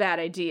this was a bad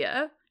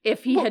idea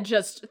if he had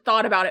just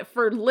thought about it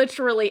for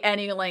literally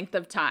any length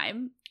of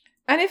time.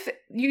 And if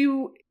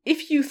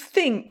you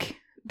think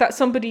that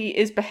somebody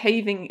is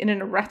behaving in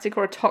an erratic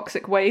or a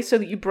toxic way so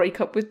that you break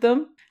up with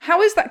them,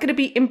 how is that going to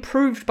be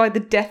improved by the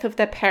death of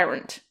their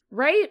parent?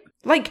 Right?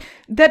 Like,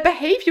 their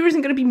behavior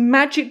isn't going to be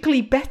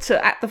magically better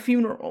at the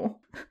funeral.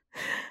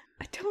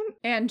 I don't...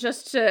 And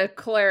just to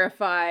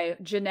clarify,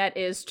 Jeanette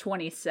is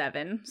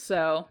 27,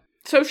 so...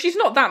 So she's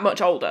not that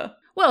much older.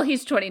 Well,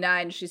 he's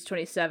 29, she's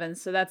 27,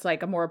 so that's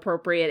like a more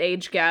appropriate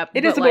age gap.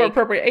 It is a more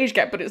appropriate age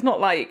gap, but it's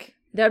not like...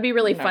 That would be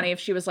really funny if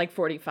she was like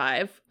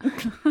 45.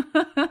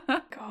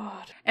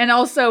 God. And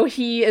also,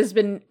 he has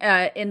been,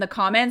 in the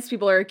comments,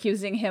 people are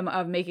accusing him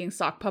of making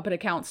sock puppet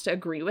accounts to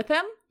agree with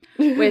him,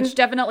 which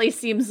definitely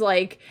seems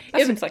like...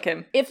 seems like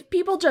him. If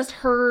people just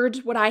heard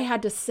what I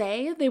had to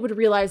say, they would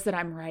realize that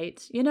I'm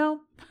right, you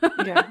know?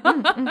 Yeah.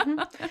 Mm-hmm.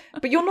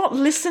 But you're not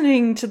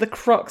listening to the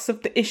crux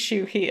of the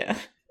issue here.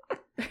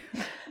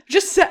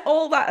 Just set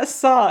all that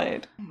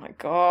aside. Oh my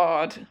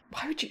God.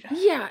 Why would you...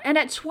 Yeah, and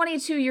at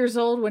 22 years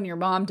old when your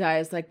mom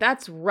dies, like,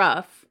 that's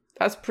rough.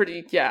 That's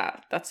pretty...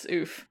 Yeah, that's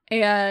oof.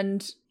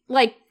 And,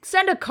 like,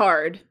 send a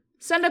card.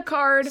 Send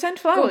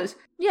flowers.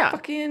 Yeah.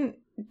 Fucking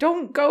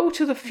don't go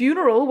to the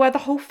funeral where the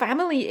whole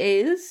family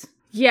is.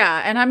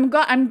 Yeah, and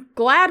I'm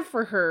glad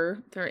for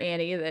her, for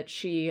Annie, that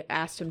she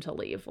asked him to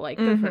leave. Like,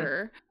 good for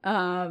her.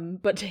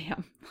 But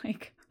damn,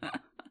 like...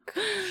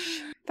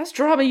 Gosh. That's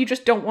drama you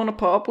just don't want to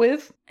put up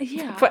with.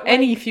 Yeah. For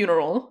any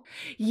funeral.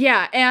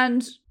 Yeah,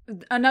 and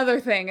another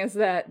thing is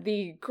that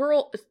the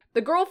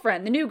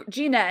girlfriend, the new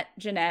Jeanette,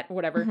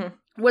 whatever,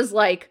 was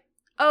like,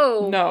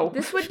 oh, no,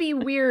 this would be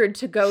weird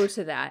to go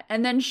to that.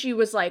 And then she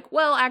was like,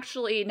 well,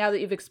 actually, now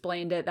that you've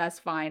explained it, that's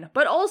fine.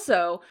 But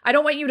also, I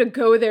don't want you to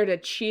go there to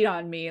cheat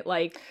on me.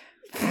 Like,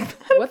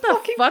 what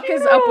the fuck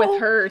is up with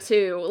her,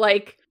 too?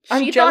 Like,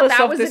 she thought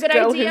that was a good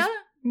idea?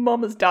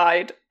 Mom has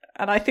died.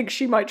 And I think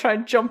she might try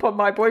and jump on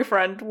my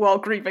boyfriend while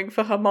grieving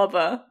for her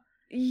mother.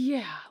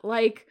 Yeah,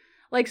 like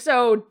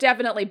so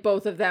definitely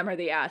both of them are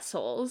the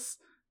assholes,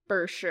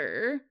 for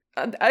sure.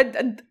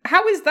 And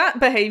how is that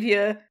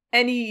behavior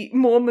any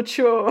more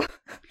mature?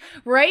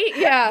 Right?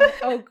 Yeah.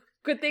 Oh,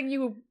 good thing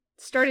you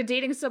started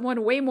dating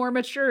someone way more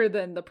mature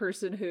than the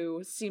person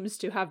who seems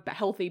to have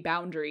healthy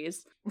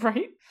boundaries.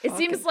 Right? It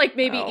seems like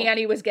maybe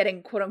Annie was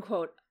getting, quote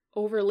unquote,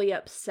 overly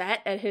upset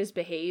at his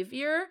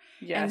behavior.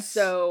 Yes. And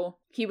so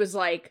he was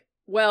like,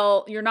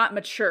 well, you're not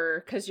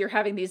mature because you're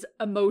having these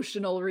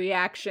emotional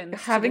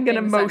reactions. Having an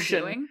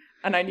emotion,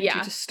 and I need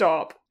you to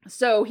stop.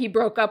 So he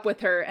broke up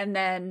with her and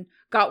then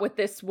got with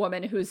this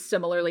woman who's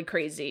similarly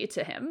crazy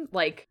to him,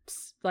 like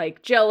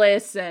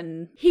jealous,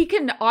 and he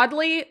can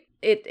oddly,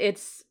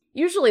 it's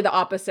usually the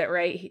opposite,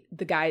 right?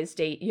 The guys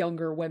date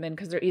younger women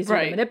because they're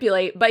easier to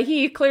manipulate, but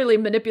he clearly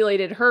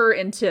manipulated her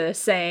into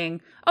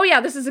saying, oh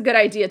yeah, this is a good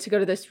idea to go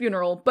to this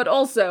funeral, but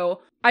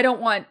also I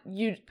don't want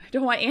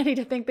Annie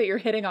to think that you're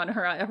hitting on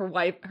her at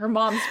her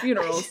mom's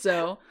funeral,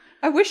 so...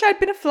 I wish I'd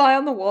been a fly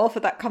on the wall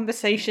for that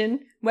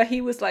conversation where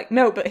he was like,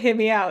 no, but hear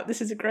me out, this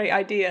is a great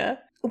idea.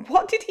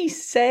 What did he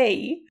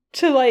say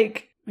to,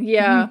 like,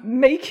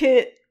 make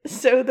it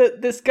so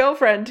that this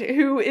girlfriend,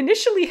 who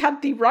initially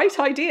had the right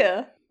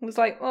idea, was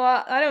like,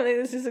 well, I don't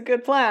think this is a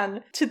good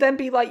plan, to then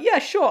be like, yeah,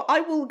 sure,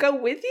 I will go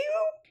with you?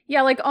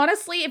 Yeah, like,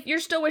 honestly, if you're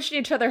still wishing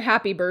each other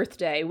happy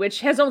birthday, which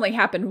has only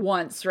happened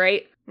once,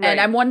 right? And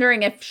I'm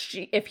wondering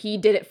if he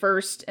did it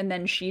first and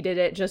then she did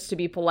it just to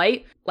be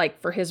polite,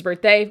 like for his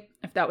birthday,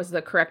 if that was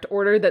the correct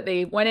order that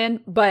they went in.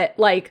 But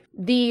like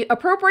the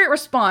appropriate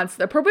response,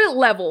 the appropriate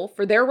level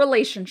for their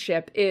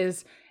relationship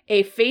is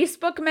a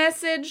Facebook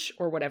message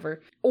or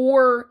whatever,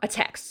 or a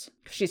text.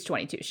 She's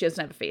 22. She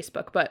doesn't have a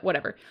Facebook, but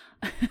whatever.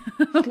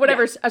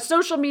 Whatever. Yeah. A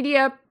social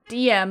media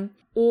DM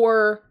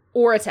or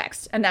a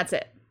text. And that's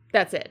it.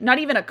 That's it. Not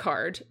even a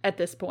card at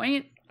this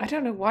point. I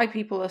don't know why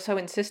people are so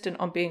insistent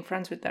on being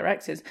friends with their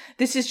exes.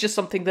 This is just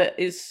something that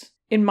is,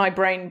 in my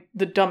brain,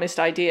 the dumbest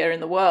idea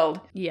in the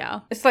world. Yeah.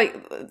 It's like,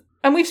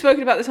 and we've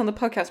spoken about this on the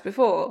podcast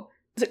before,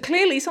 that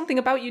clearly something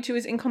about you two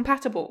is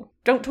incompatible.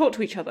 Don't talk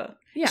to each other.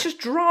 Yeah. It's just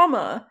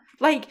drama.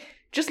 Like,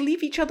 just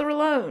leave each other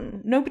alone.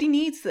 Nobody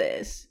needs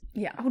this.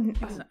 Yeah.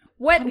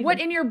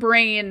 What in your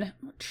brain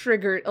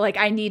triggered, like,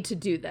 I need to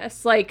do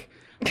this? Like...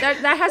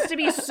 That has to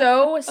be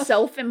so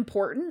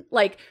self-important.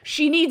 Like,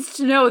 she needs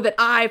to know that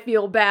I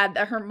feel bad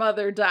that her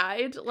mother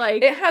died.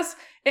 Like, it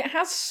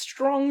has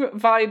strong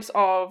vibes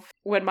of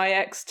when my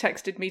ex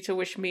texted me to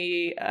wish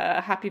me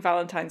a happy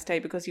Valentine's Day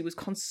because he was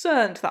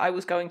concerned that I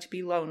was going to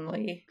be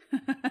lonely.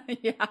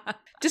 Yeah.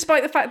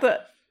 Despite the fact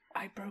that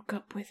I broke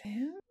up with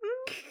him.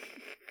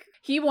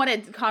 He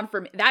wanted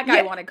that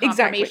guy wanted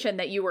confirmation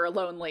that you were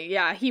lonely.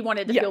 Yeah, he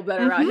wanted to feel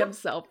better about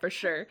himself, for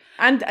sure.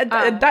 And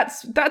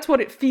that's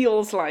what it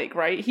feels like,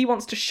 right? He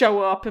wants to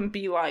show up and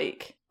be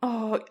like,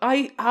 Oh,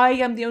 I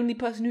am the only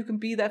person who can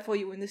be there for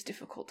you in this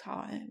difficult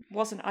time.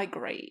 Wasn't I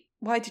great?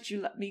 Why did you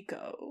let me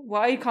go?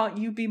 Why can't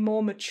you be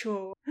more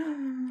mature?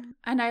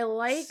 And I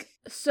like,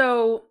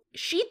 so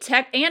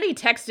Andy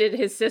texted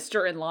his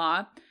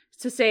sister-in-law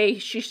to say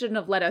she shouldn't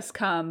have let us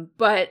come,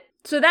 but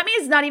so that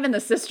means not even the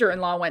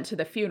sister-in-law went to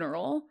the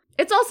funeral.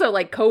 It's also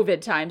like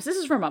COVID times. This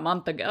is from a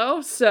month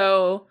ago,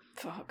 so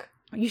Fuck.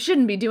 you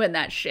shouldn't be doing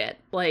that shit.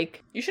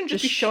 Like, You shouldn't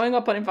just be showing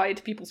up uninvited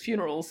to people's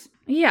funerals.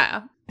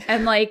 yeah.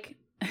 And like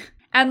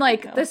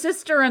the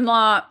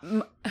sister-in-law,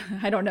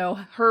 I don't know,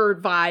 her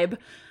vibe,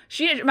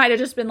 she might have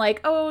just been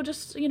like, oh,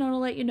 just, to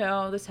let you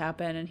know this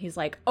happened. And he's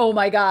like, oh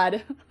my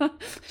God,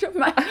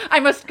 I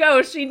must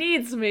go. She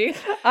needs me.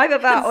 Either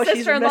that or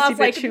she's a messy bitch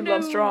like, who no.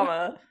 loves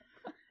drama.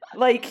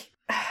 Like,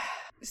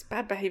 it's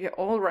bad behavior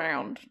all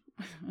around.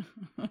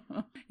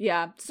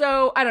 Yeah.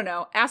 So, I don't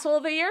know. Asshole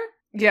of the year?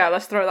 Yeah,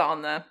 let's throw that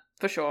on there,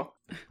 for sure.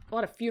 A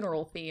lot of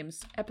funeral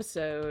themes.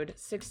 Episode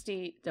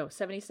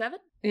 77?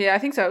 Yeah, I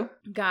think so.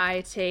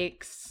 Guy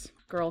takes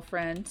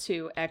girlfriend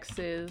to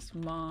ex's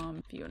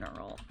mom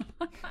funeral.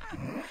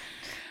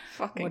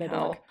 Fucking What a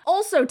hell. dog.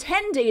 Also,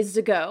 10 days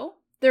ago,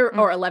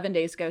 or 11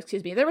 days ago,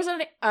 excuse me, there was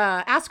an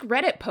Ask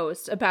Reddit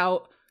post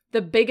about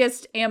the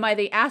biggest Am I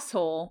the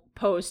Asshole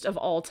post of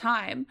all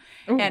time.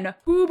 Ooh. And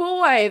oh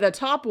boy, the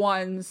top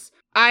ones.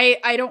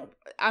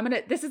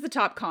 This is the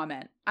top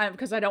comment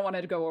because I don't want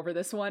to go over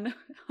this one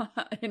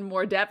in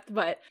more depth,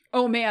 but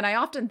oh man, I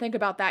often think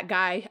about that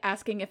guy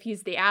asking if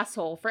he's the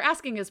asshole for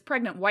asking his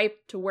pregnant wife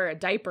to wear a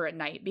diaper at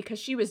night because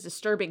she was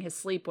disturbing his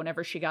sleep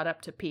whenever she got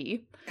up to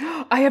pee.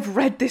 I have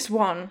read this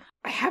one.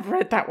 I have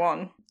read that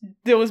one.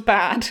 It was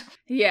bad.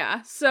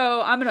 Yeah,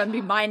 so I'm going to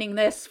be mining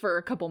this for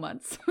a couple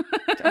months.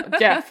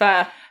 Yeah,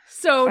 fair.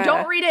 So Fair.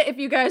 don't read it if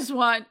you guys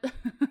want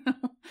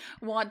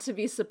to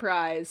be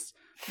surprised.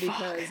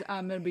 Because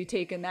I'm going to be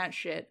taking that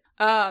shit.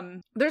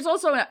 There's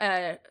also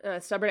a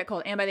subreddit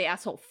called Am I the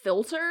Asshole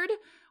Filtered,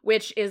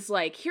 which is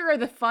like, here are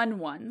the fun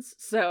ones.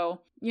 So,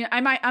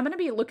 I'm going to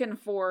be looking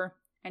for,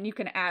 and you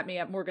can at me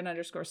at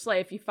Morgan_Slay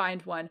if you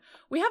find one.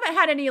 We haven't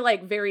had any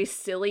like very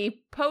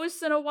silly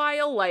posts in a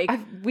while. Like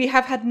We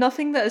have had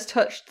nothing that has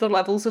touched the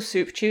levels of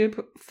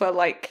SoupTube for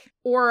like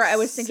Or I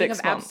was thinking 6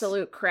 of months.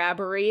 Absolute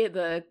Crabbery,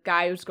 the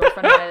guy whose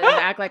girlfriend wanted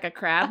to act like a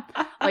crab.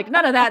 Like,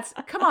 none of that's...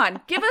 Come on,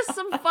 give us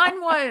some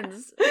fun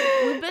ones.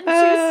 We've been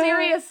too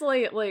serious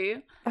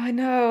lately. I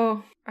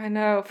know.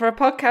 For a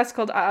podcast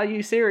called Are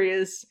You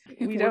Serious?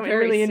 We We're don't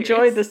very really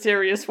enjoy serious. the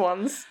serious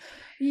ones.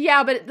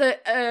 Yeah, but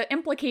the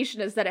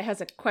implication is that it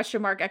has a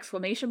question mark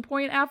exclamation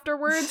point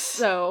afterwards,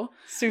 so...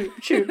 Soup,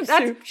 tube,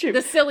 That's soup, tube.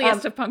 the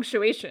silliest of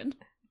punctuation.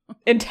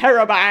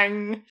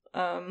 Interrobang.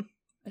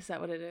 Is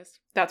that what it is?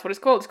 That's what it's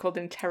called. It's called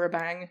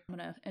Interrobang. I'm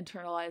gonna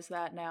internalize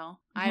that now.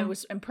 I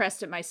was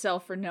impressed at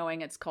myself for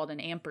knowing it's called an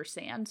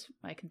ampersand.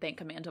 I can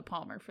thank Amanda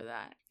Palmer for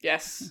that.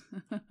 Yes.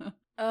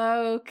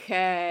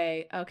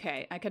 Okay.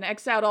 I can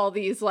X out all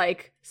these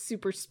like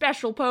super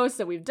special posts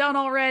that we've done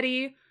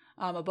already.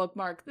 A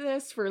bookmark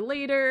this for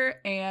later,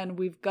 and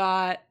we've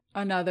got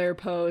another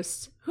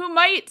post who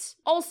might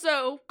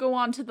also go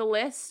onto the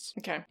list.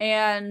 Okay.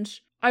 And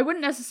I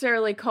wouldn't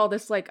necessarily call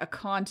this like a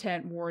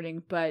content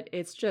warning, but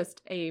it's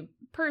just a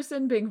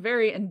person being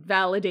very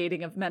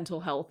invalidating of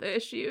mental health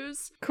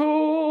issues.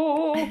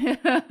 Cool.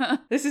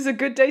 This is a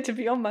good day to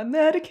be on my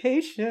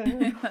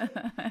medication.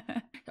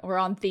 We're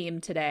on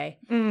theme today.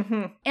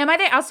 Mm-hmm. Am I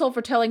the asshole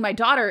for telling my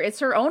daughter it's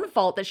her own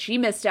fault that she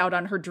missed out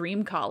on her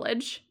dream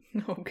college?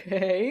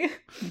 Okay.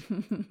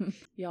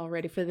 Y'all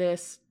ready for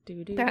this?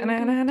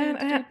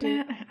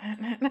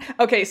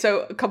 Okay,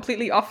 so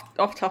completely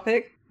off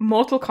topic.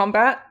 Mortal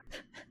Kombat.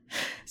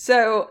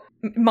 So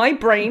my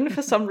brain,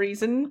 for some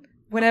reason,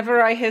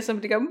 whenever I hear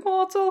somebody go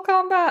Mortal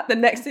Kombat, the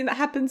next thing that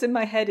happens in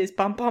my head is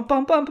bum bum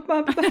bum bum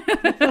bum bum.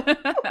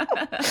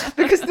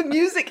 Because the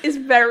music is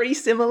very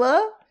similar.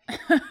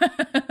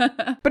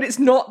 But it's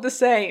not the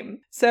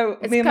same. So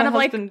It's me and my kind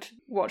of husband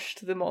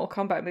watched the Mortal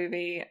Kombat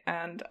movie,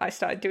 and I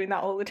started doing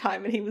that all the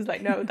time, and he was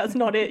like, no, that's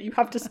not it, you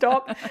have to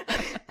stop.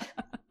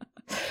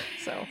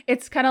 So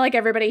It's kind of like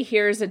everybody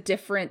hears a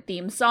different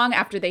theme song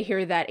after they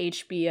hear that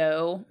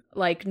HBO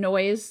like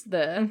noise.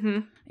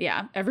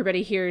 Yeah,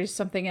 everybody hears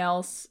something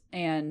else,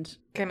 and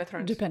Game of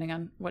Thrones. depending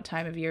on what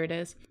time of year it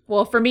is.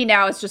 Well, for me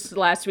now, it's just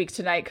Last Week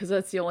Tonight because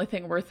that's the only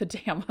thing worth a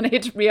damn on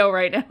HBO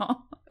right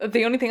now.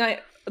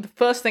 The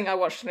first thing I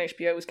watched on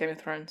HBO was Game of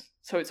Thrones,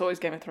 so it's always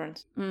Game of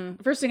Thrones.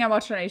 First thing I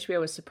watched on HBO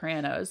was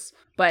Sopranos,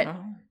 but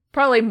Oh,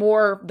 probably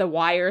more the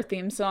Wire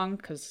theme song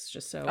because it's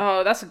just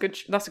so... that's a good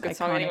song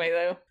Iconic. anyway,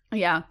 though.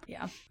 Yeah.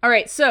 All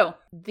right, so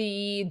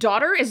the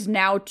daughter is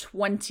now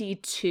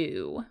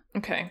 22.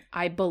 Okay.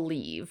 I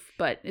believe,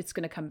 but it's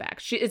going to come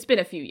back. It's been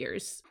a few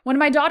years. When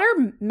my daughter,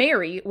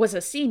 Mary, was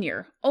a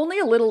senior, only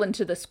a little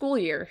into the school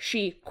year,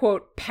 she,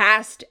 quote,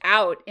 passed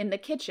out in the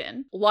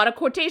kitchen. A lot of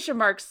quotation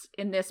marks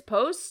in this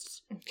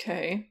post.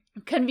 Okay.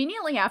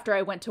 Conveniently after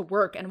I went to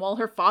work and while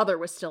her father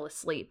was still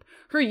asleep,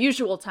 her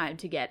usual time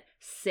to get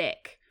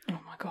sick. Oh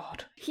my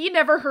god. He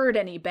never heard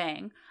any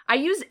bang. I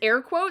use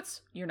air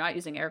quotes. You're not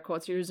using air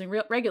quotes. You're using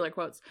regular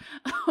quotes.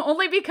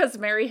 Only because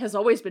Mary has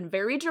always been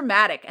very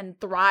dramatic and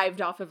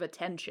thrived off of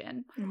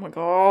attention. Oh my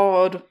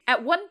god.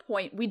 At one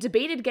point, we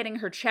debated getting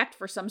her checked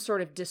for some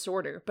sort of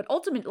disorder, but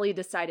ultimately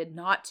decided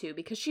not to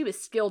because she was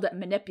skilled at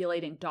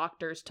manipulating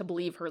doctors to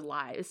believe her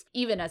lies,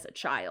 even as a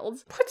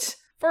child. What?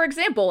 For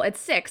example, at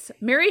 6,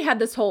 Mary had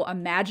this whole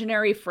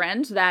imaginary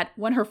friend that,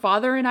 when her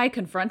father and I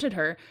confronted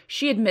her,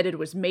 she admitted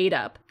was made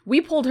up.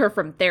 We pulled her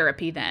from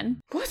therapy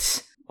then.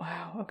 What?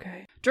 Wow,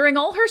 okay. During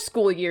all her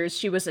school years,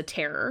 she was a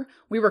terror.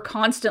 We were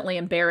constantly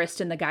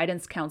embarrassed in the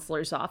guidance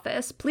counselor's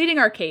office, pleading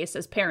our case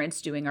as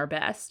parents doing our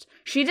best.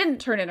 She didn't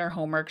turn in her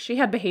homework. She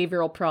had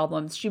behavioral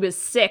problems. She was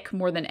sick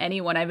more than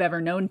anyone I've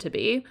ever known to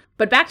be.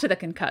 But back to the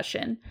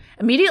concussion.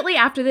 Immediately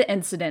after the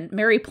incident,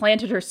 Mary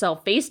planted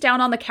herself face down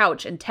on the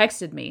couch and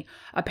texted me.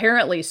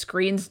 Apparently,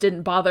 screens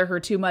didn't bother her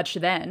too much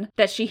then,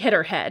 that she hit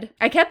her head.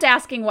 I kept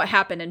asking what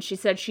happened and she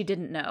said she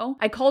didn't know.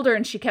 I called her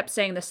and she kept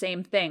saying the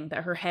same thing,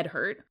 that her head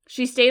hurt.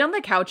 She stayed on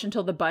the couch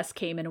until the bus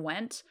came and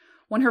went.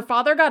 When her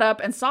father got up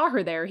and saw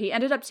her there, he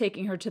ended up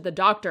taking her to the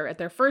doctor at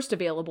their first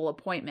available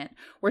appointment,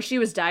 where she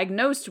was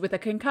diagnosed with a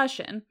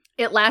concussion.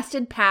 It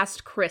lasted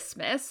past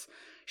Christmas.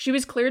 She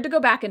was cleared to go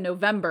back in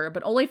November,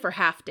 but only for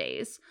half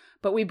days.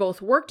 But we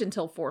both worked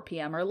until 4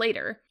 p.m. or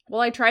later.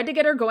 While I tried to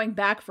get her going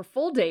back for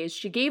full days,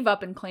 she gave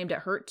up and claimed it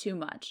hurt too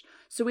much,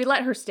 so we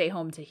let her stay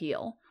home to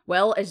heal.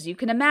 Well, as you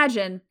can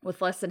imagine,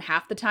 with less than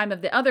half the time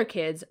of the other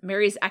kids,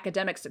 Mary's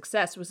academic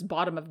success was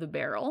bottom of the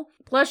barrel.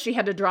 Plus, she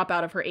had to drop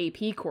out of her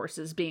AP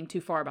courses, being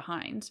too far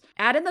behind.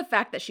 Add in the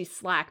fact that she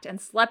slacked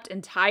and slept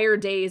entire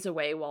days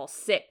away while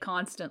sick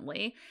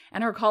constantly,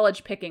 and her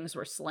college pickings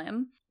were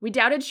slim. We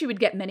doubted she would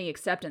get many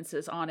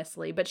acceptances,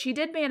 honestly, but she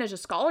did manage a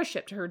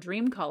scholarship to her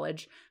dream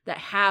college that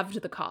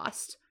halved the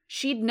cost.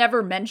 She'd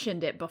never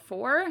mentioned it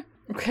before.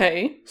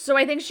 Okay. So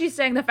I think she's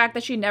saying the fact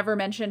that she never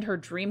mentioned her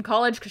dream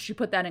college, because she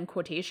put that in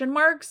quotation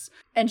marks,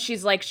 and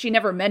she's like, she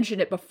never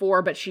mentioned it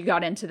before, but she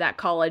got into that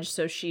college,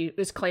 so she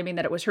was claiming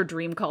that it was her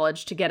dream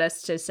college to get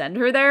us to send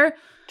her there.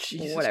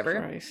 Jesus Whatever.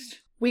 Christ.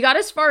 We got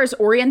as far as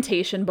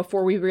orientation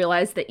before we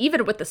realized that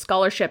even with the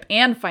scholarship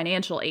and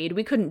financial aid,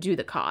 we couldn't do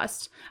the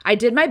cost. I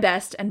did my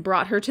best and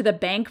brought her to the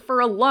bank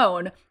for a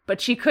loan, but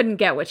she couldn't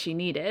get what she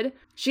needed.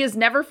 She has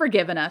never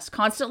forgiven us,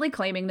 constantly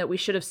claiming that we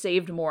should have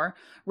saved more,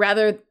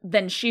 rather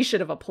than she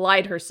should have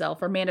applied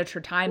herself or managed her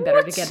time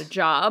better to get a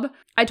job.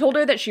 I told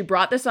her that she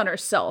brought this on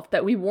herself,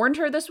 that we warned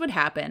her this would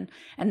happen,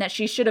 and that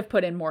she should have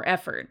put in more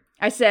effort.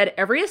 I said,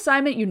 every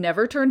assignment you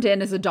never turned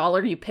in is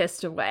 $1 you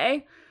pissed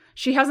away.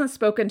 She hasn't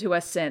spoken to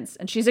us since,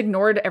 and she's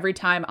ignored every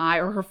time I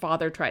or her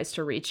father tries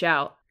to reach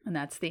out. And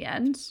that's the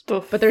end.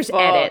 But there's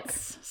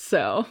edits,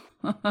 so.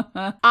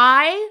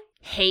 I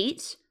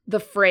hate the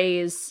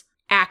phrase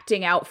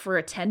acting out for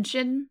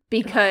attention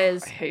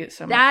because I hate it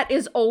so much. That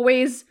is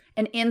always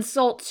an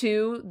insult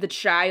to the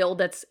child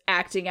that's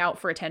acting out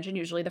for attention,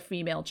 usually the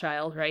female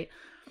child, right?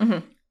 Mm-hmm.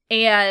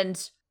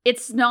 And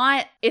it's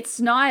not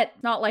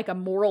like a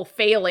moral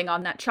failing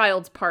on that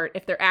child's part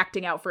if they're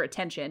acting out for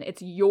attention.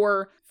 It's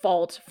your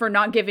fault for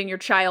not giving your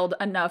child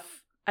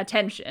enough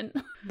attention.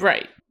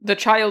 Right. The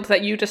child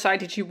that you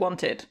decided you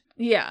wanted.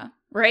 Yeah,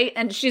 right?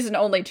 And she's an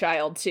only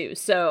child too,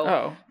 so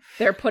Oh.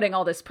 they're putting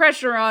all this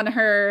pressure on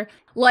her.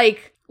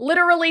 Like,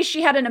 literally,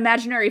 she had an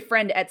imaginary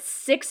friend at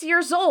 6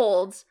 years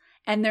old,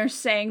 and they're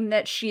saying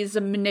that she's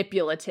a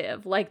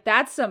manipulative. Like,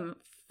 that's some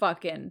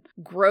fucking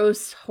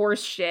gross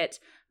horse shit,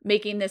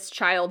 making this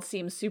child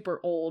seem super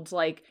old.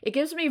 Like, it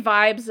gives me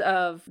vibes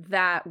of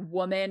that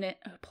woman,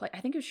 I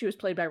think she was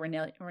played by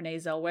Renee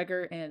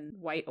Zellweger in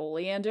White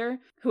Oleander,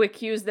 who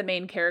accused the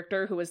main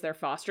character, who was their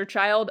foster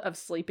child, of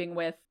sleeping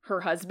with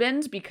her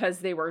husband because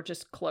they were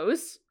just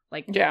close.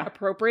 Like,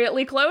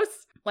 appropriately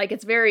close. Like,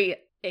 it's very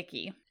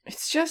icky.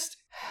 It's just,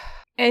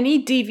 any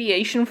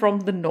deviation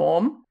from the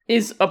norm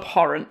is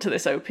abhorrent to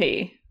this OP.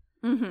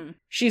 Mm-hmm.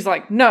 She's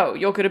like, no,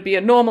 you're going to be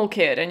a normal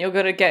kid and you're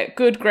going to get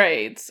good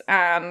grades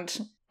and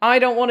I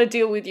don't want to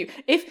deal with you.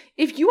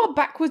 If you are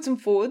backwards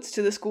and forwards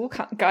to the school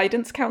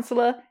guidance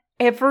counselor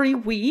every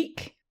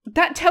week,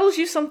 that tells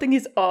you something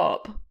is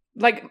up.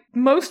 Like,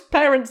 most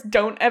parents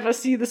don't ever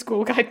see the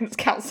school guidance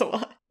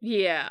counselor.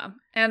 Yeah.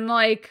 And,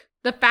 like,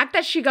 the fact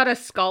that she got a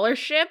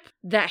scholarship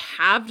that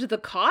halved the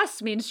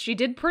cost means she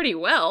did pretty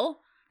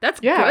well. That's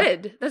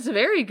good. That's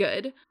very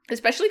good.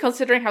 Especially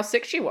considering how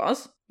sick she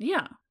was.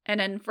 Yeah. And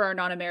then for our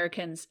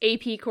non-Americans,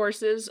 AP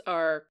courses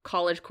are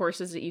college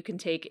courses that you can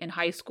take in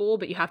high school,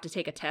 but you have to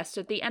take a test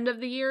at the end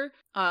of the year,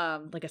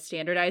 like a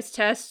standardized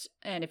test.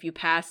 And if you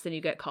pass, then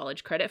you get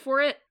college credit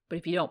for it. But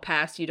if you don't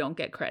pass, you don't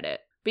get credit.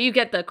 But you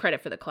get the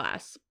credit for the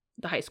class,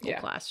 the high school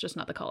class, just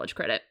not the college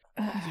credit.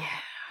 Yeah.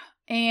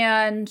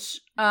 And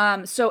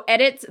so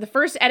the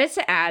first edits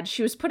to add,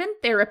 she was put in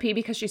therapy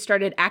because she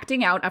started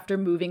acting out after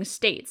moving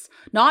states,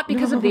 not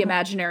because of the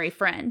imaginary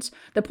friend.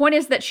 The point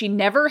is that she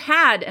never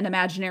had an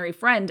imaginary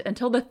friend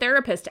until the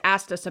therapist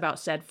asked us about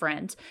said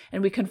friend,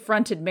 and we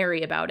confronted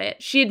Mary about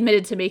it. She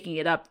admitted to making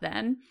it up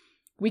then.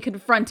 We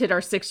confronted our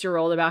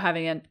 6-year-old about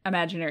having an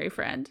imaginary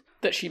friend.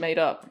 That she made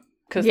up.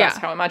 Because that's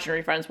how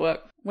imaginary friends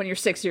work. when you're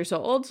 6 years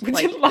old.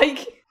 Like, oh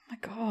my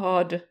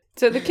God.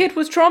 So the kid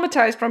was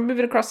traumatized from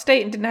moving across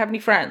state and didn't have any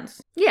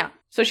friends. Yeah.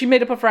 So she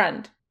made up a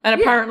friend. And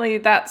apparently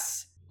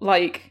that's,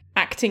 like,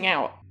 acting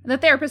out. And the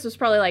therapist was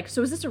probably like,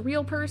 so is this a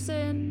real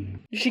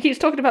person? She keeps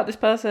talking about this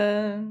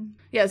person.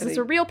 Yeah, is this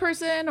a real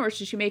person or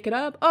should she make it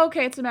up? Oh,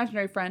 okay, it's an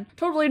imaginary friend.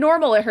 Totally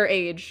normal at her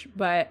age,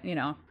 but, you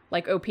know,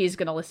 like OP's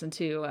gonna listen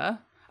to,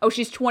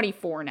 she's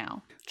 24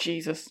 now.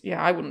 Jesus.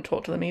 Yeah, I wouldn't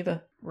talk to them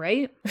either.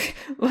 Right?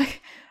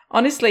 Like,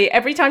 honestly,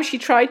 every time she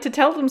tried to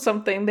tell them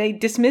something, they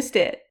dismissed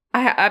it.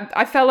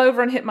 I fell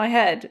over and hit my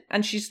head,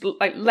 and she's,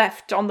 like,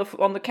 left on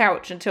the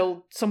couch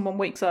until someone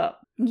wakes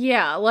up.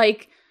 Yeah,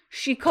 like,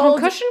 she called...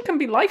 Concussion can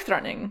be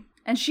life-threatening.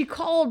 And she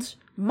called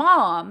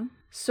mom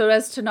so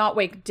as to not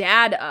wake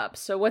dad up.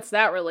 So what's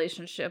that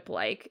relationship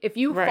like? If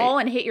you fall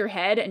and hit your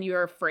head and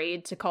you're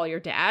afraid to call your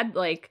dad,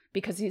 like,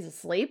 because he's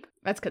asleep,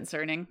 that's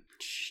concerning.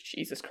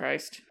 Jesus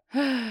Christ.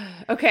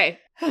 Okay.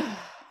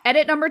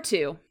 Edit number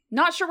 2.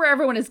 Not sure where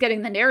everyone is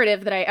getting the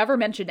narrative that I ever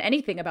mentioned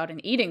anything about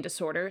an eating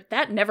disorder.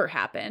 That never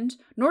happened.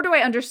 Nor do I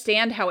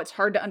understand how it's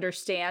hard to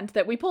understand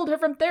that we pulled her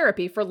from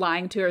therapy for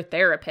lying to her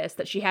therapist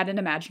that she had an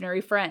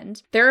imaginary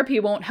friend. Therapy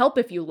won't help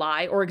if you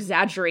lie or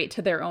exaggerate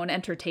to their own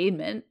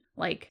entertainment.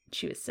 Like,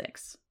 she was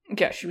 6.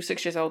 Yeah, she was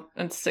 6 years old,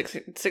 and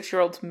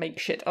 6-year-olds make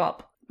shit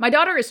up. My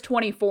daughter is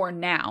 24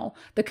 now.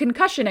 The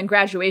concussion and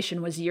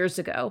graduation was years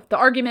ago. The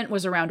argument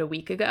was around a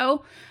week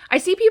ago. I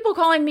see people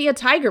calling me a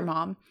tiger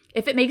mom.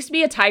 If it makes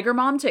me a tiger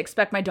mom to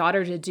expect my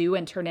daughter to do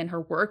and turn in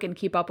her work and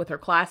keep up with her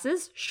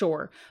classes,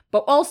 sure.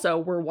 But also,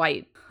 we're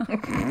white.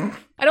 I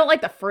don't like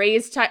the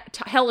phrase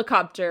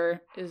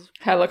helicopter is...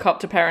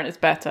 Helicopter parent is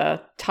better.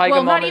 Tiger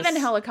mom not even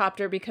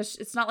helicopter, because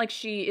it's not like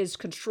she is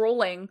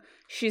controlling.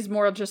 She's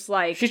more just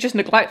like... She's just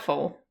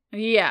neglectful.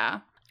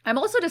 Yeah. I'm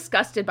also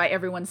disgusted by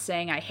everyone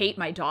saying I hate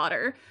my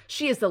daughter.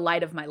 She is the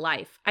light of my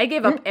life. I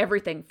gave up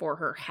everything for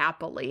her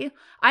happily.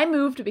 I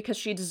moved because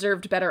she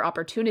deserved better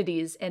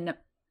opportunities in...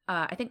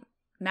 I think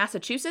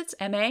Massachusetts,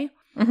 MA,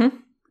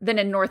 than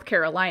in North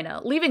Carolina,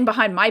 leaving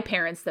behind my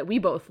parents that we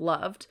both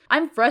loved.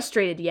 I'm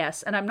frustrated,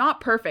 yes, and I'm not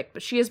perfect,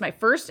 but she is my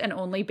first and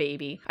only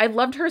baby. I've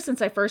loved her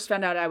since I first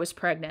found out I was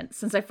pregnant,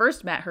 since I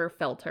first met her,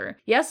 felt her.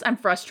 Yes, I'm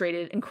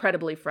frustrated,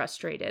 incredibly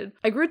frustrated.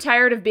 I grew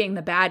tired of being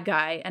the bad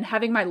guy and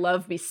having my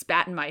love be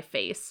spat in my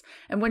face,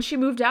 and when she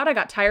moved out, I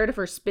got tired of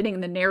her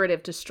spinning the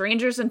narrative to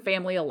strangers and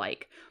family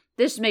alike.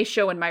 This may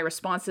show in my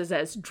responses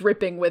as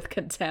dripping with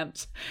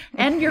contempt.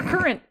 And your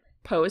current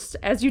post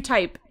as you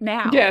type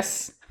now.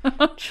 Yes.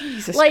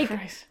 Jesus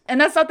Christ.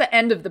 And that's not the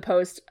end of the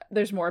post.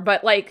 There's more,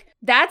 but like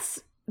that's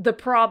the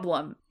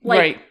problem.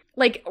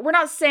 Like we're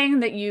not saying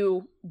that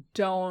you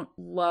don't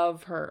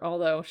love her,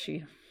 although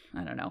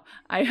I don't know.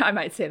 I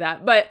might say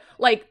that, but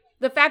like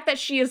the fact that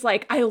she is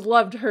like, I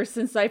loved her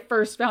since I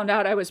first found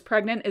out I was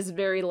pregnant is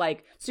very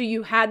like, so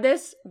you had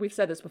this, we've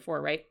said this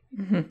before, right?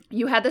 Mm-hmm.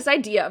 You had this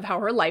idea of how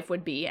her life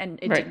would be and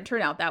it didn't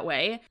turn out that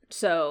way.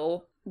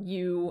 So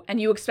you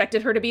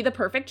expected her to be the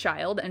perfect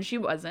child and she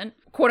wasn't,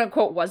 quote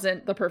unquote,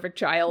 wasn't the perfect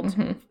child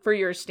for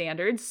your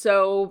standards.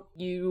 So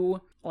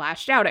you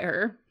lashed out at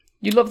her.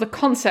 You love the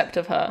concept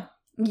of her.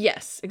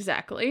 Yes,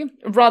 exactly.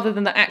 Rather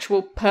than the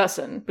actual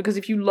person. Because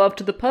if you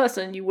loved the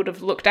person, you would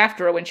have looked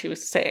after her when she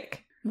was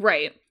sick.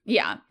 Right.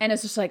 Yeah. And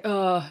it's just like,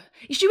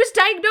 she was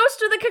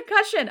diagnosed with a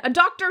concussion. A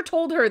doctor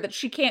told her that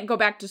she can't go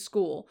back to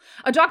school.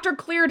 A doctor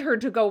cleared her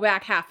to go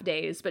back half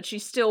days, but she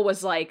still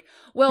was like,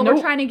 well, we're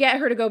trying to get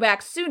her to go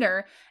back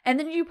sooner. And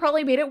then you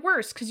probably made it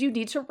worse because you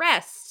need to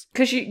rest.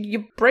 Because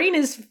your brain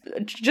is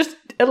just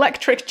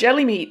electric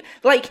jelly meat.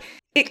 Like,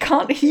 it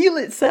can't heal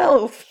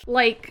itself.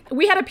 Like,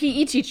 we had a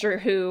PE teacher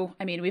who,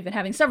 I mean, we've been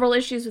having several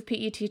issues with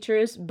PE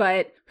teachers,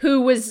 but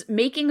who was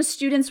making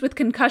students with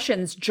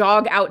concussions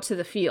jog out to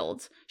the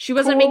field. She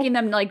wasn't making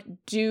them, like,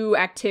 do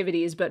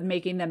activities, but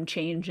making them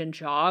change and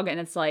jog. And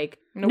it's like,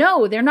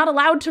 no, they're not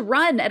allowed to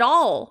run at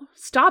all.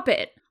 Stop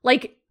it.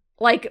 Like,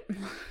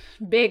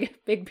 big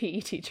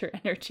PE teacher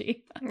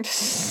energy.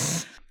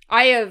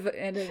 I have,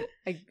 and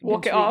I've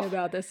been tweeting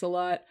about this a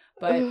lot,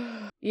 but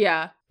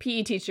yeah,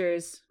 PE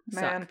teachers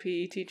suck.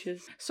 PE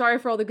teachers. Sorry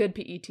for all the good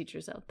PE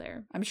teachers out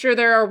there. I'm sure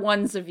there are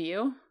ones of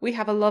you. We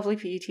have a lovely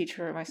PE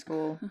teacher at my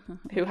school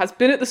who has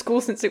been at the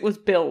school since it was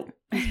built.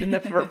 He's been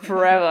there for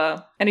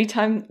forever.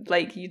 Anytime,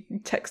 like, you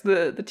text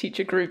the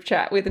teacher group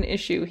chat with an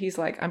issue, he's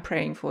like, I'm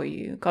praying for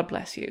you. God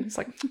bless you. It's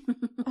like,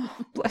 oh,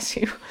 bless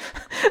you.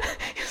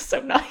 You're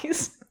so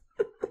nice.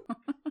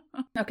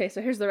 Okay,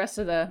 so here's the rest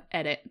of the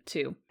edit,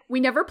 too. We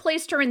never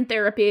placed her in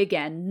therapy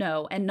again,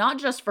 no, and not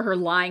just for her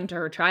lying to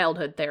her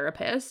childhood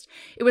therapist.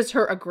 It was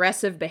her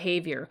aggressive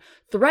behavior,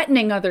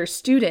 threatening other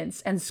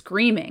students and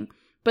screaming,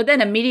 but then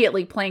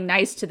immediately playing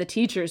nice to the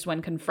teachers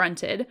when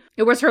confronted.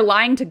 It was her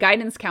lying to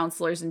guidance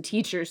counselors and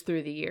teachers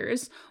through the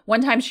years.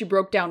 One time she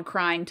broke down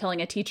crying,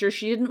 telling a teacher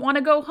she didn't want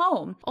to go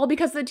home, all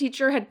because the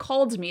teacher had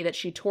called me that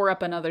she tore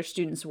up another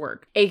student's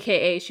work,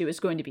 aka she was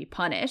going to be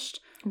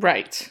punished.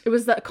 Right. It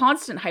was the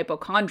constant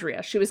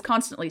hypochondria. She was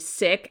constantly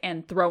sick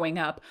and throwing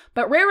up,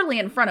 but rarely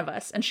in front of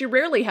us, and she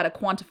rarely had a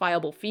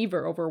quantifiable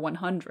fever over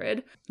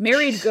 100.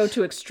 Mary'd go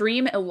to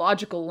extreme,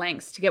 illogical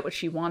lengths to get what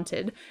she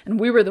wanted, and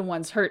we were the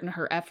ones hurt in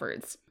her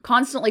efforts.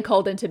 Constantly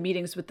called into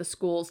meetings with the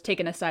schools,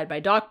 taken aside by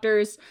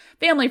doctors,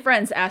 family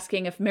friends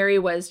asking if Mary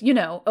was,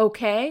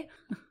 okay.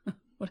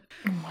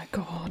 Oh my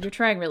God. You're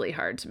trying really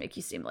hard to make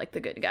you seem like the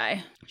good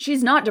guy.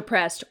 She's not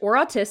depressed or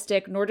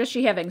autistic, nor does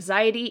she have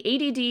anxiety,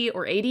 ADD,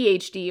 or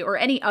ADHD, or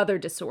any other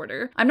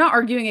disorder. I'm not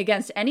arguing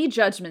against any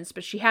judgments,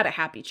 but she had a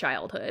happy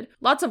childhood.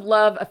 Lots of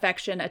love,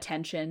 affection,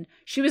 attention.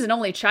 She was an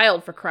only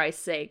child, for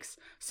Christ's sakes.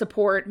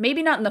 Support,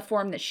 maybe not in the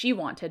form that she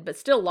wanted, but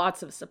still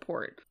lots of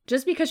support.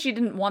 Just because she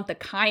didn't want the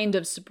kind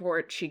of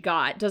support she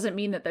got doesn't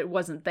mean that it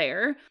wasn't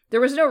there.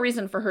 There was no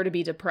reason for her to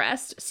be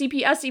depressed.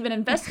 CPS even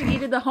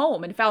investigated the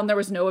home and found there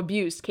was no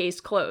abuse, case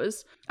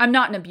closed. I'm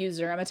not an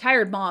abuser. I'm a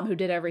tired mom who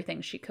did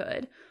everything she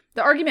could.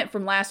 The argument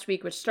from last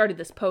week, which started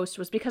this post,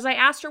 was because I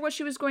asked her what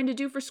she was going to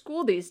do for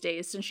school these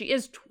days, since she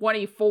is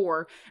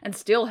 24 and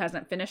still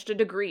hasn't finished a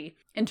degree.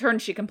 In turn,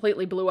 she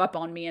completely blew up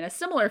on me in a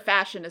similar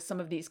fashion as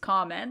some of these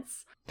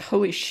comments.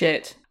 Holy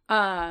shit.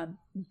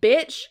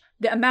 Bitch,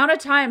 the amount of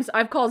times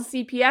I've called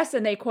CPS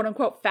and they quote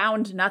unquote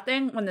found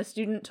nothing when the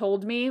student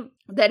told me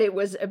that it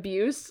was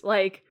abuse,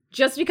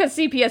 just because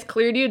CPS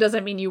cleared you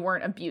doesn't mean you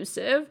weren't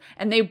abusive,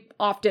 and they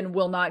often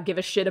will not give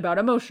a shit about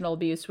emotional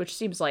abuse, which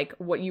seems like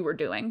what you were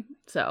doing.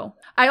 So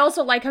I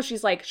also like how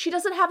she's like, she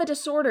doesn't have a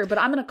disorder, but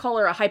I'm going to call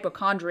her a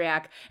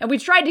hypochondriac. And we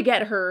tried to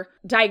get her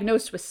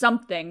diagnosed with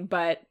something,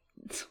 but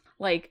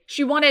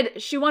she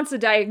wants a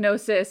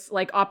diagnosis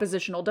like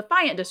oppositional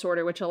defiant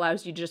disorder, which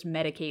allows you to just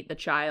medicate the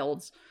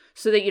child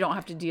so that you don't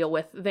have to deal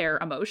with their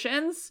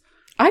emotions.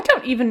 I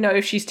don't even know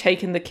if she's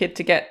taken the kid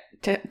to get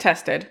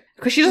tested.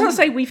 Because she doesn't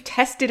say we've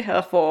tested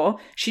her for.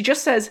 She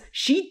just says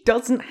she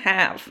doesn't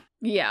have.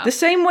 Yeah. The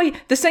same way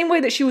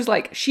that she was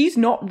like, she's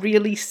not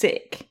really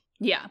sick.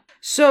 Yeah.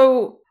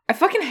 So I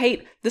fucking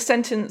hate the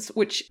sentence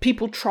which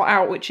people trot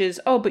out, which is,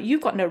 oh, but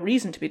you've got no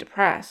reason to be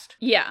depressed.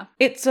 Yeah.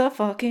 It's a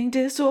fucking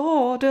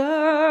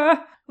disorder.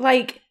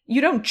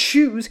 You don't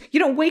choose. You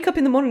don't wake up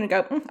in the morning and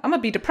go, I'm going to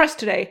be depressed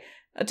today.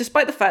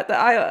 Despite the fact that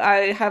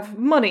I have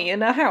money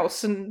and a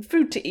house and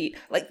food to eat.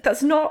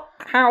 That's not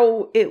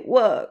how it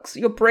works.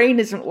 Your brain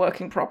isn't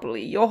working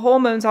properly. Your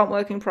hormones aren't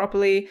working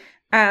properly.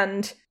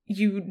 And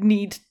you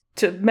need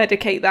to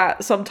medicate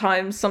that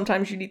sometimes.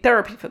 Sometimes you need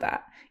therapy for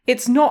that.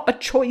 It's not a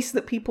choice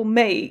that people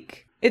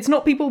make. It's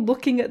not people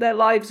looking at their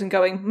lives and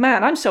going,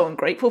 man, I'm so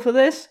ungrateful for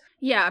this.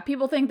 Yeah,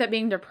 people think that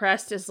being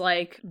depressed is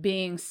like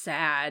being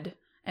sad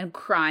and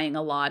crying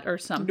a lot or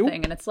something.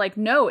 Nope. And it's like,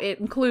 no, it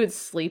includes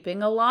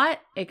sleeping a lot.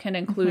 It can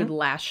include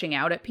lashing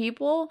out at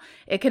people.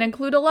 It can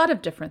include a lot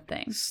of different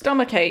things.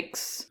 Stomach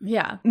aches.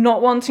 Yeah.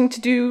 Not wanting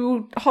to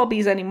do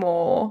hobbies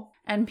anymore.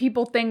 And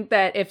people think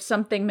that if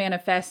something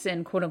manifests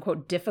in quote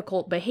unquote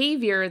difficult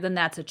behavior, then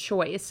that's a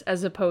choice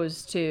as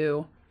opposed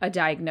to a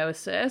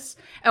diagnosis.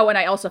 Oh, and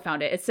I also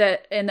found it. It said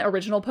in the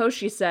original post,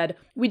 she said,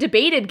 we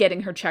debated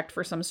getting her checked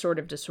for some sort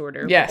of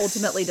disorder, yes, but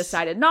ultimately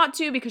decided not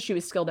to because she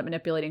was skilled at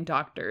manipulating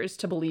doctors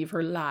to believe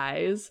her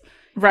lies.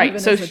 Right. Even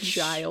so as a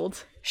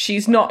child. She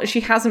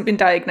hasn't been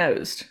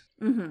diagnosed.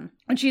 Mm-hmm.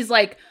 And she's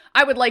like,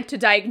 I would like to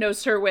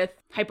diagnose her with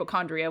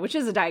hypochondria, which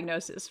is a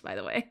diagnosis, by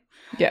the way.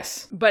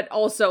 Yes. But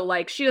also,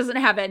 she doesn't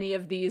have any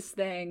of these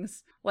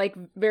things.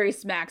 Very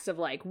smacks of,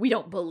 we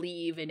don't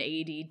believe in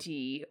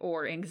ADD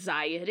or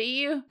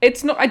anxiety.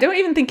 It's not, I don't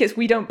even think it's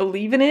we don't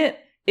believe in it.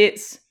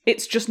 It's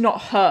just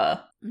not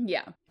her.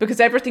 Yeah.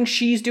 Because everything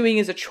she's doing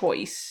is a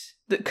choice.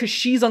 Because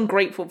she's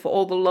ungrateful for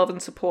all the love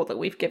and support that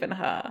we've given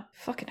her.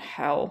 Fucking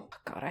hell.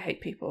 God, I hate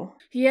people.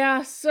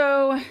 Yeah,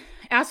 so,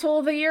 asshole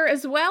of the year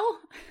as well?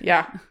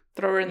 Yeah,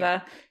 throw her in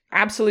there.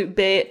 Absolute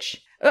bitch.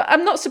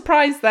 I'm not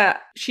surprised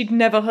that she'd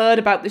never heard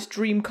about this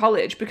dream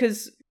college,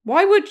 because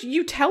why would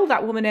you tell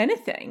that woman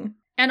anything?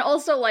 And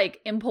also,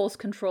 impulse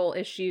control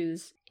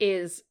issues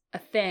is a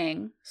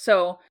thing.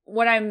 So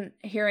what I'm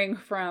hearing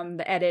from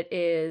the edit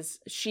is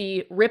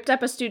she ripped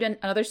up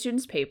another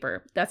student's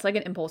paper. That's an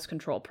impulse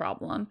control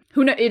problem.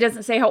 It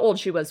doesn't say how old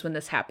she was when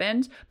this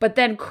happened, but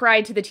then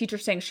cried to the teacher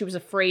saying she was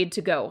afraid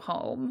to go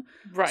home.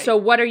 Right. So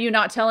what are you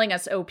not telling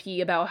us, OP,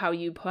 about how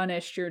you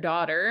punished your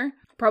daughter?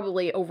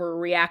 Probably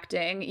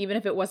overreacting, even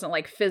if it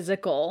wasn't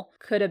physical,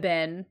 could have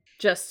been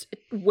just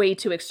way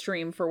too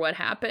extreme for what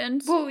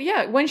happened. Well,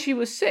 yeah, when she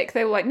was sick,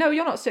 they were like, no,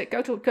 you're not sick,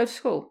 go to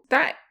school.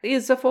 That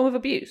is a form of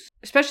abuse,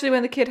 especially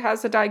when the kid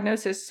has a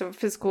diagnosis of a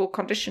physical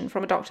condition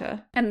from a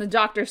doctor. And the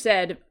doctor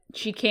said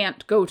she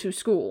can't go to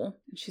school.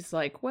 And she's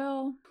like,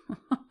 well,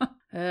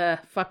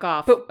 fuck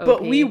off.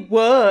 But we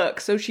work,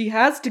 so she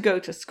has to go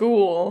to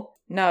school.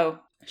 No.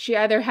 She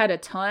either had a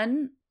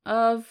ton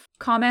of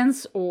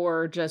comments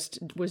or just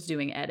was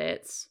doing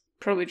edits.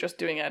 Probably just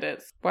doing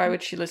edits. Why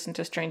would she listen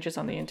to strangers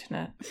on the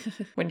internet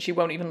when she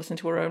won't even listen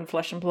to her own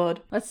flesh and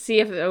blood? Let's see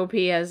if OP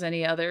has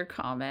any other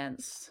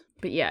comments.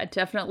 But yeah,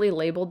 definitely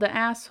labeled the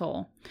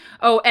asshole.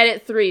 Oh,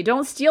 edit 3.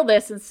 Don't steal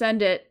this and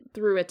send it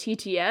through a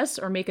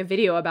TTS or make a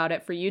video about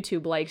it for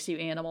YouTube likes, you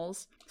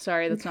animals.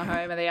 Sorry, that's not how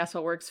I meant the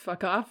asshole works.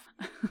 Fuck off.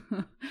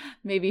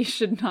 Maybe you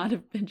should not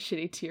have been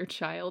shitty to your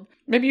child.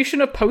 Maybe you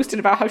shouldn't have posted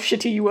about how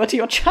shitty you were to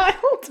your child.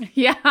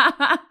 Yeah.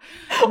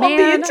 On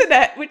the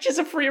internet, which is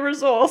a free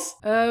resource.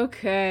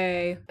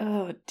 Okay.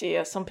 Oh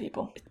dear, some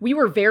people. We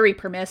were very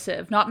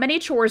permissive. Not many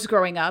chores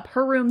growing up.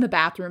 Her room, the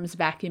bathrooms,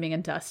 vacuuming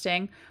and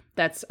dusting.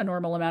 That's a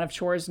normal amount of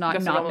chores,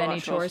 not many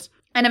chores.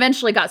 And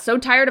eventually got so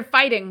tired of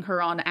fighting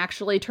her on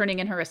actually turning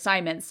in her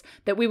assignments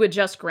that we would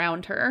just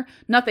ground her.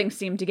 Nothing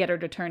seemed to get her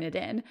to turn it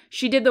in.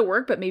 She did the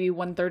work, but maybe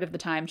 1/3 of the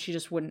time she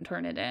just wouldn't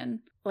turn it in.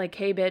 Like,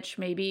 hey, bitch,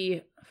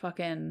 maybe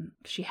fucking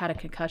she had a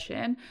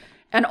concussion.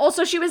 And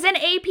also she was in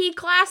AP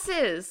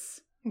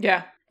classes.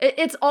 Yeah.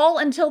 It's all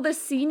until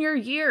this senior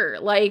year.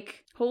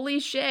 Like, holy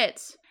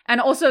shit. And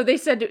also, they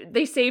said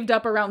they saved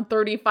up around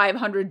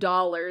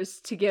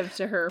 $3,500 to give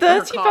to her for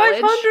her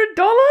college.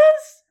 $3,500?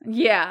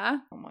 Yeah.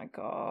 Oh my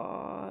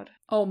god.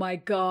 Oh my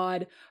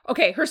god.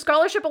 Okay, her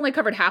scholarship only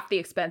covered half the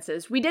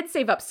expenses. We did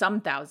save up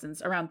some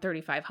thousands, around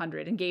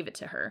 $3,500, and gave it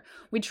to her.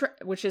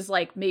 Which is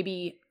like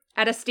maybe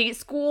at a state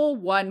school,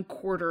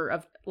 1/4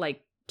 of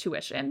like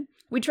tuition.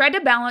 We tried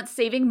to balance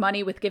saving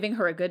money with giving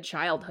her a good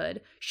childhood.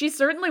 She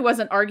certainly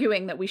wasn't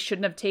arguing that we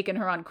shouldn't have taken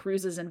her on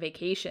cruises and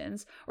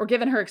vacations, or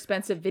given her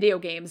expensive video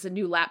games and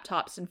new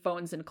laptops and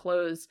phones and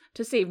clothes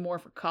to save more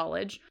for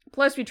college.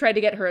 Plus, we tried to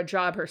get her a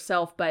job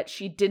herself, but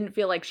she didn't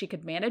feel like she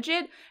could manage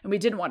it, and we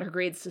didn't want her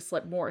grades to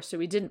slip more, so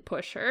we didn't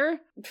push her.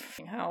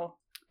 How?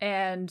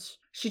 And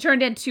she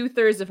turned in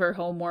 2/3 of her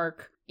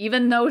homework,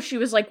 even though she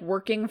was, like,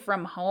 working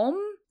from home.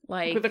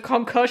 Like, with a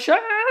concussion?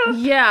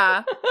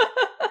 Yeah.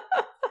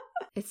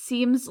 It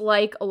seems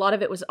like a lot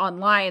of it was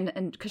online,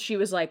 and because she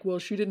was like, well,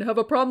 she didn't have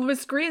a problem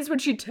with screens when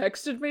she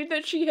texted me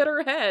that she hit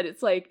her head.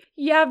 It's like,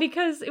 yeah,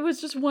 because it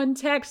was just one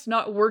text,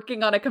 not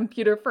working on a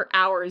computer for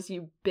hours,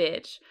 you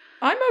bitch.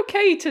 I'm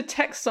okay to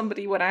text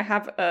somebody when I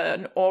have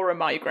an aura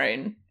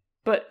migraine,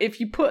 but if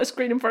you put a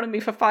screen in front of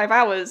me for 5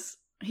 hours,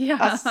 yeah,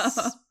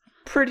 that's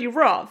pretty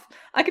rough.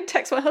 I can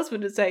text my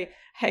husband and say,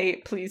 hey,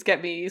 please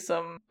get me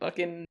some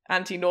fucking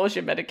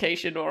anti-nausea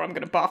medication or I'm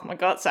gonna barf my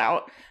guts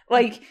out.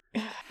 Like...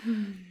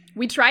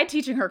 We tried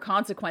teaching her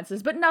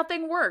consequences, but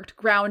nothing worked.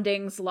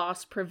 Groundings,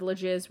 lost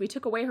privileges. We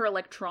took away her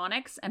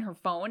electronics and her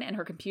phone and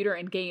her computer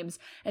and games,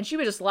 and she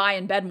would just lie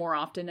in bed more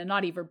often and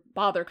not even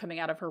bother coming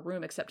out of her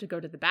room except to go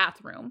to the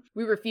bathroom.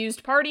 We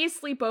refused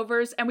parties,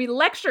 sleepovers, and we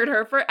lectured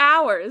her for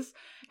hours.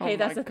 Hey,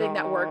 that's the thing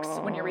that works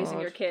when you're raising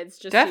your kids.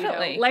 Just,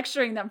 definitely. You know,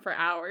 lecturing them for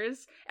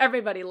hours.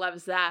 Everybody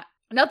loves that.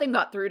 Nothing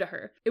got through to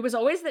her. It was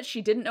always that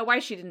she didn't know why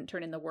she didn't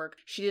turn in the work.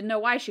 She didn't know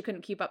why she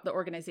couldn't keep up the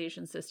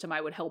organization system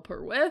I would help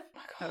her with.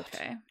 Oh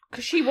okay.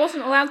 Because she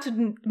wasn't allowed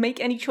to make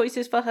any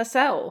choices for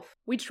herself.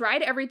 We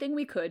tried everything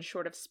we could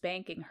short of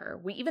spanking her.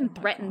 We even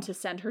threatened to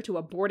send her to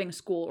a boarding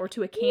school or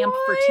to a camp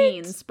for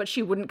teens, but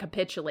she wouldn't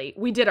capitulate.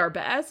 We did our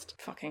best.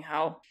 Fucking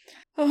hell.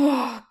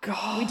 Oh,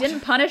 God. We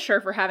didn't punish her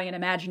for having an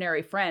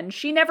imaginary friend.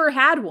 She never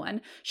had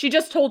one. She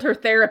just told her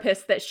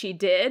therapist that she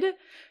did.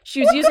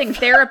 She was using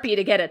therapy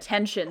to get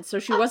attention, so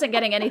she wasn't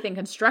getting anything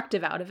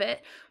constructive out of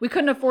it. We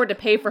couldn't afford to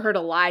pay for her to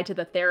lie to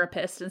the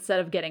therapist instead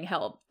of getting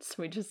help, so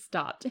we just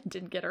stopped and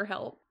didn't get her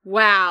help.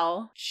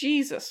 Wow.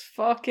 Jesus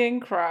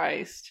fucking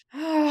Christ.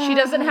 She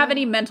doesn't have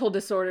any mental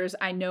disorders.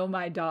 I know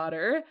my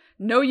daughter.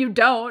 No, you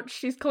don't.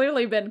 She's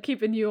clearly been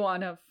keeping you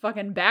on a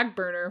fucking back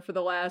burner for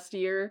the last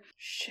year.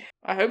 Shit.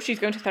 I hope she's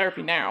going to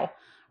therapy now.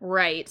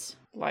 Right.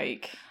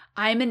 Like...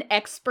 I'm an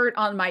expert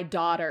on my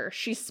daughter.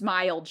 She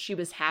smiled. She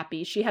was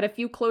happy. She had a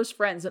few close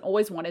friends and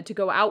always wanted to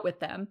go out with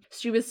them.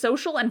 She was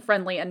social and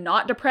friendly and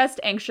not depressed,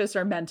 anxious,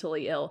 or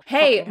mentally ill.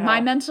 Hey, my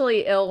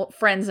mentally ill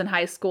friends in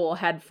high school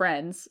had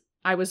friends.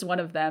 I was one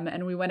of them,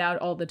 and we went out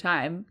all the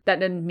time. That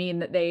didn't mean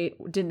that they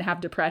didn't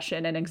have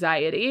depression and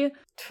anxiety.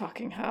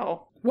 Fucking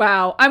hell.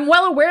 Wow. I'm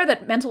well aware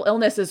that mental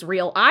illness is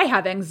real. I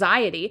have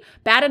anxiety,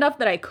 bad enough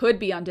that I could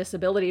be on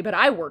disability, but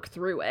I work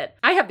through it.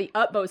 I have the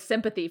utmost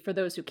sympathy for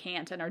those who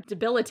can't and are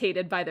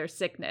debilitated by their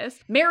sickness.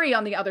 Mary,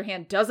 on the other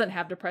hand, doesn't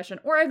have depression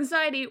or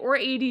anxiety or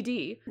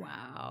ADD.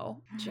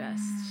 Wow.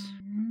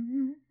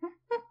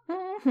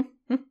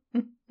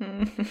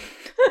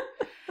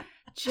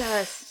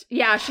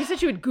 Yeah, she said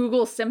she would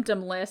Google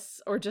symptom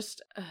lists or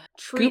just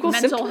treat Google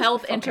mental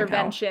health Fucking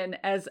intervention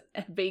as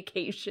a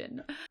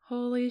vacation.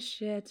 Holy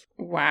shit.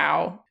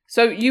 Wow.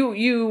 So you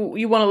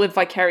want to live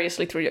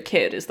vicariously through your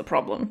kid is the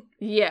problem.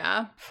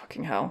 Yeah.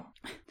 Fucking hell.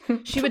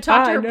 She would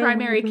talk to her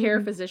primary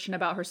care physician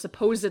about her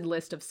supposed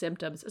list of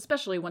symptoms,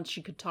 especially once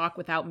she could talk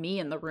without me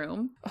in the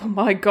room. Oh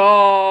my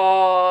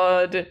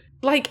God.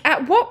 Like,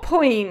 at what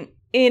point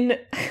in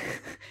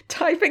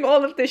typing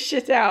all of this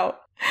shit out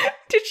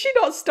did she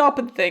not stop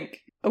and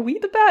think, are we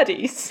the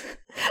baddies?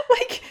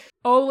 Like,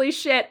 holy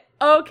shit.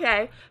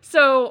 Okay.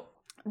 So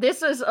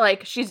this is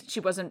like, she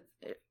wasn't,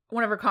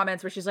 one of her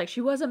comments where she's like,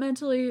 she wasn't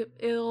mentally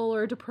ill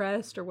or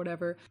depressed or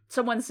whatever.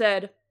 Someone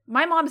said,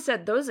 my mom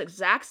said those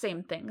exact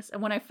same things,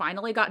 and when I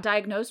finally got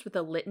diagnosed with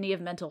a litany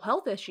of mental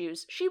health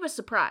issues, she was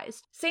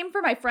surprised. Same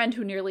for my friend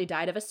who nearly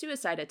died of a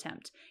suicide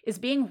attempt. Is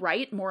being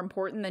right more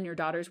important than your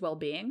daughter's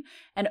well-being?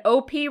 And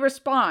OP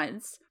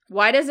responds,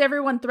 Why does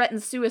everyone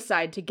threaten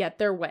suicide to get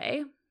their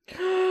way?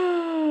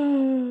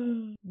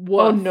 Oh,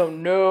 Woof.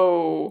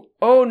 no.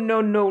 Oh,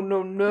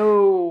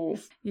 no.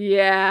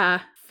 Yeah,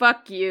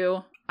 fuck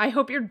you. I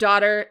hope your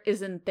daughter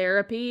is in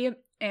therapy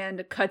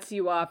and cuts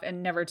you off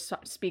and never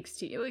speaks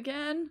to you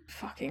again.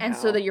 Fucking And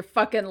hell. so that your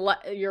fucking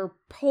your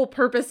whole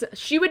purpose,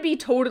 she would be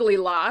totally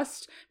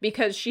lost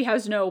because she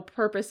has no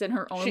purpose in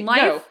her own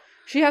life. No,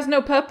 she has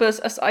no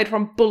purpose aside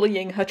from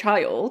bullying her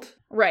child.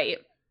 Right.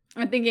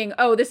 I'm thinking,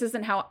 oh, this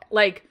isn't how,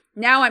 like,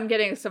 now I'm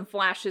getting some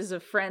flashes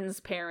of friends'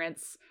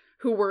 parents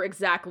who were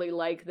exactly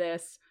like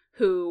this,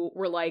 who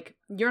were like,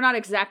 you're not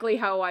exactly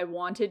how I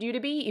wanted you to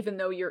be, even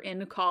though you're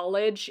in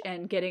college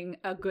and getting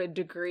a good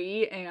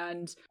degree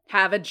and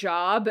have a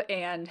job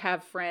and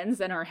have friends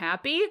and are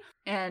happy.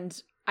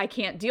 And I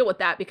can't deal with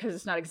that because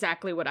it's not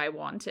exactly what I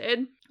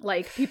wanted.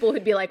 Like, people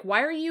would be like,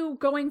 why are you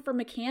going for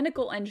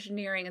mechanical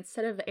engineering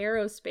instead of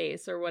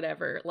aerospace or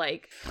whatever?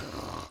 Like,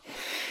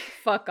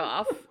 fuck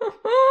off.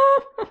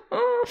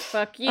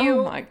 Fuck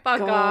you. Oh my fuck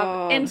God.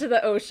 off. Into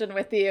the ocean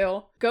with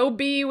you. Go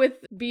be with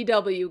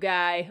BW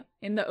guy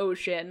in the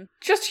ocean.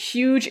 Just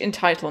huge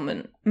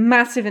entitlement.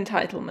 Massive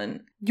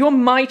entitlement. You're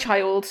my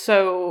child,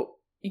 so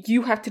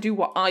you have to do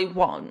what I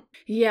want.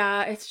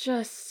 Yeah, it's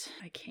just,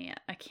 I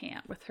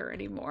can't with her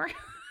anymore.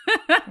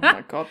 Oh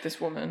my God,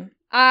 this woman.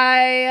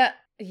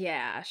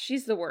 Yeah,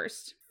 she's the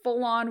worst.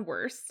 Full on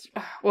worst.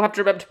 We'll have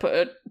to remember to put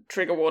a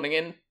trigger warning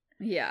in.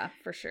 Yeah,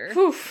 for sure.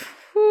 Oof.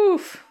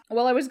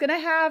 Well, I was gonna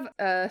have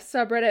a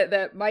subreddit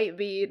that might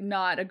be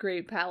not a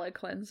great palate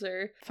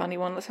cleanser. Funny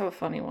one. Let's have a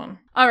funny one.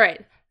 All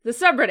right. The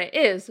subreddit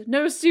is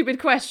No Stupid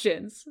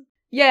Questions.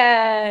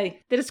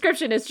 Yay! The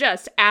description is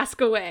just ask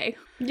away.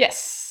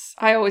 Yes.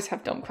 I always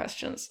have dumb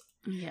questions.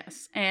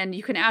 Yes. And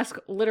you can ask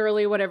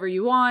literally whatever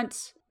you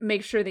want.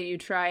 Make sure that you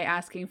try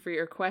asking for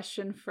your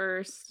question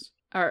first.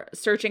 Or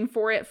searching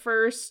for it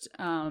first,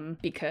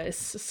 because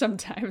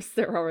sometimes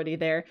they're already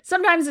there.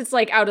 Sometimes it's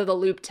like out of the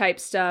loop type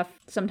stuff.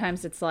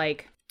 Sometimes it's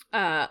like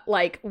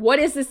what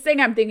is this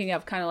thing I'm thinking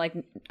of? Kind of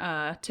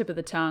like tip of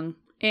the tongue.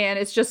 And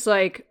it's just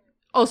like,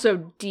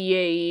 also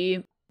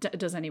DAE,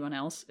 does anyone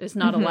else, is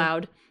not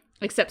allowed.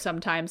 Except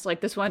sometimes,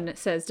 like this one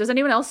says, does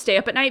anyone else stay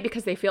up at night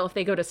because they feel if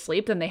they go to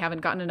sleep, then they haven't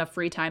gotten enough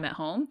free time at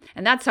home?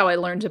 And that's how I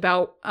learned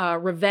about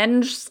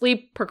revenge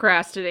sleep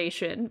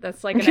procrastination.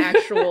 That's like an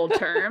actual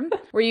term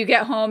where you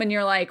get home and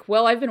you're like,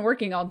 well, I've been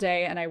working all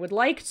day and I would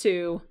like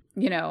to,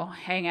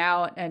 hang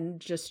out and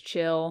just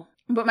chill.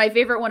 But my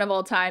favorite one of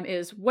all time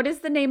is, what is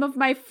the name of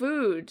my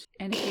food?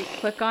 And if you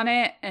click on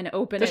it and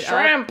open it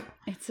shrimp. up,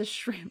 it's a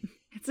shrimp.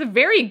 It's a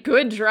very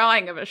good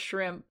drawing of a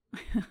shrimp.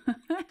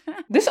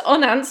 This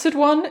unanswered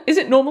one, is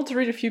it normal to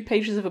read a few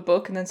pages of a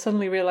book and then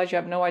suddenly realize you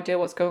have no idea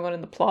what's going on in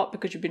the plot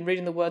because you've been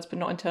reading the words but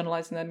not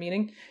internalizing their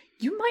meaning?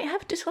 You might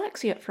have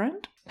dyslexia,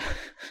 friend.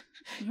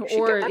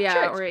 Or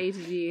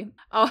ADD.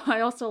 Oh, I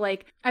also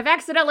I've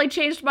accidentally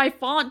changed my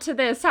font to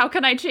this. How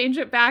can I change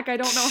it back? I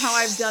don't know how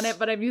I've done it,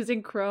 but I'm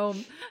using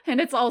Chrome and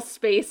it's all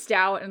spaced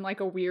out in like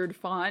a weird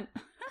font.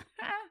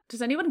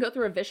 Does anyone go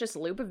through a vicious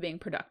loop of being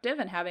productive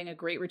and having a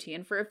great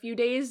routine for a few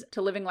days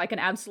to living like an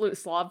absolute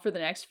slob for the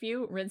next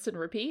few? Rinse and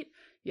repeat?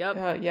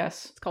 Yep.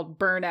 Yes. It's called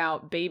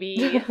burnout,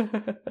 baby.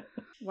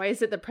 Why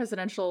is it that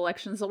presidential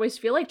elections always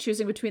feel like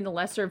choosing between the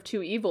lesser of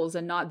two evils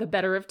and not the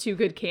better of two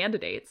good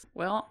candidates?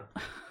 Well,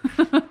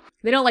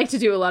 they don't like to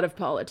do a lot of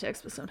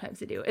politics, but sometimes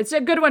they do. It's a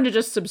good one to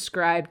just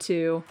subscribe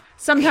to.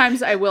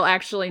 Sometimes I will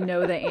actually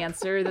know the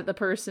answer that the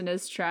person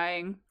is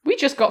trying. We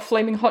just got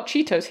flaming hot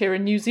Cheetos here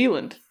in New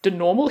Zealand. Do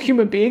normal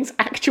human beings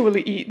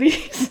actually eat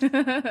these?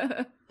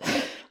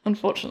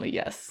 Unfortunately,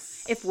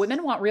 yes. If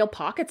women want real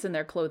pockets in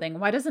their clothing,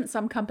 why doesn't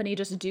some company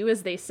just do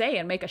as they say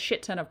and make a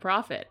shit ton of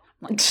profit?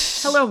 Like,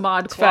 hello,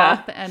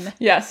 ModCloth and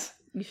yes,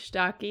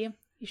 Ishakti,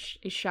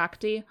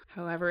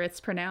 however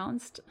it's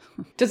pronounced.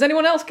 Does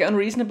anyone else get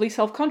unreasonably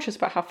self-conscious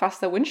about how fast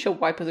their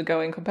windshield wipers are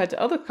going compared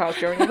to other cars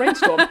during a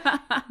rainstorm?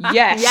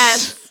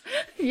 Yes.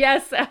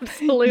 Yes,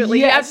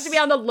 absolutely. Yes. You have to be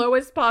on the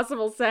lowest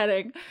possible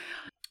setting.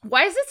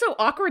 Why is it so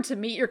awkward to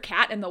meet your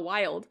cat in the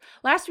wild?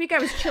 Last week I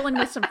was chilling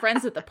with some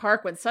friends at the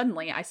park when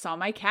suddenly I saw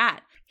my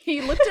cat. He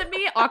looked at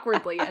me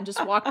awkwardly and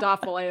just walked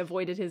off while I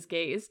avoided his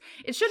gaze.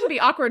 It shouldn't be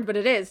awkward, but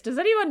it is. Does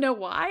anyone know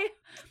why?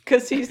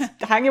 Because he's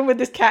hanging with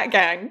this cat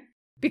gang.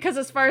 Because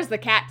as far as the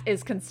cat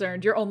is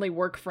concerned, you're only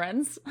work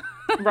friends.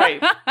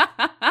 Right.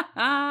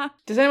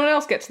 Does anyone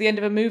else get to the end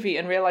of a movie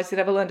and realize they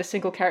never learned a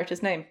single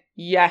character's name?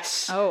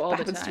 Yes. Oh, all that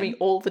the happens time. to me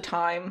all the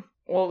time.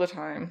 All the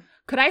time.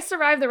 Could I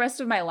survive the rest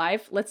of my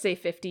life, let's say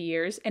 50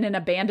 years, in an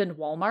abandoned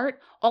Walmart?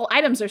 All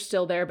items are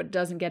still there, but it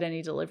doesn't get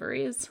any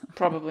deliveries.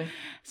 Probably.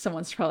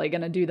 Someone's probably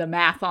going to do the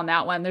math on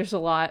that one. There's a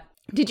lot.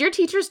 Did your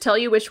teachers tell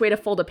you which way to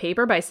fold a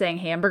paper by saying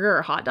hamburger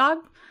or hot dog?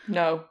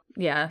 No.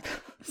 Yeah,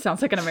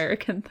 sounds like an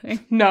American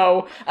thing.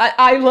 No.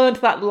 I learned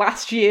that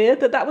last year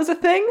that was a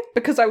thing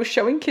because I was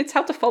showing kids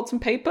how to fold some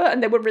paper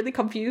and they were really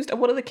confused and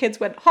one of the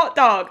kids went, hot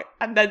dog!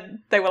 And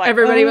then they were like,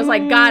 everybody was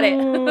like, got it.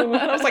 And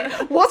I was like,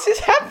 what is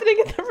happening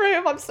in the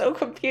room? I'm so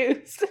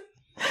confused.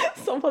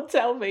 Someone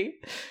tell me.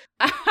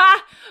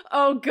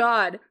 Oh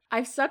God.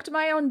 I've sucked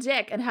my own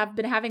dick and have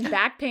been having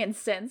back pain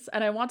since,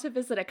 and I want to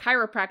visit a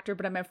chiropractor,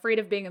 but I'm afraid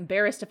of being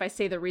embarrassed if I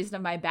say the reason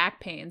of my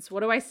back pains. What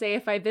do I say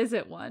if I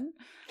visit one?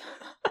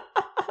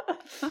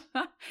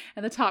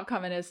 And the top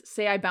comment is,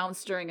 say I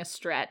bounced during a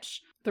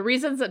stretch. The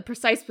reasons and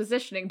precise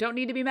positioning don't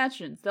need to be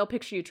mentioned. They'll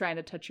picture you trying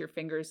to touch your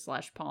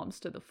fingers/palms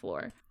to the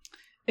floor.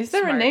 Is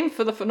there Smart. a name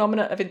for the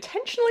phenomena of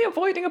intentionally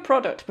avoiding a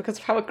product because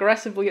of how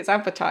aggressively it's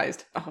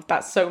advertised? Oh,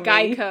 that's so me.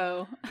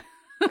 Geico.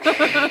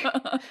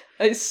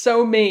 It's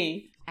so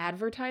me.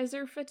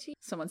 Advertiser fatigue?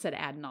 Someone said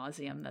ad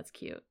nauseum. That's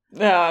cute.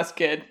 Yeah, that's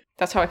good.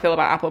 That's how I feel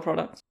about Apple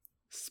products.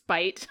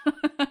 Spite.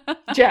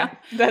 Yeah,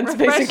 that's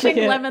basically Refreshing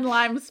it. lemon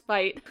lime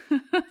spite.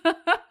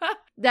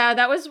 Yeah,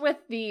 that was with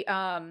the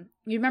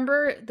you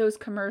remember those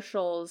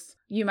commercials?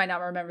 You might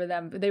not remember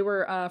them. They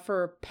were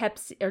for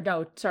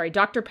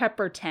Dr.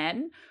 Pepper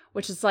 10,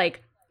 which is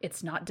like,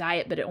 it's not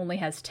diet, but it only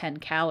has 10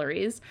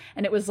 calories.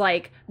 And it was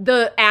like,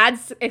 the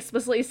ads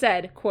explicitly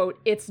said, quote,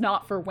 it's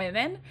not for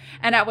women.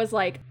 And I was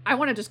like, I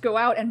want to just go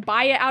out and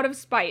buy it out of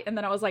spite. And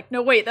then I was like,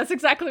 no, wait, that's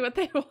exactly what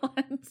they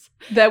want.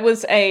 There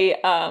was a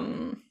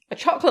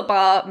chocolate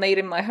bar made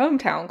in my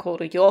hometown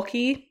called a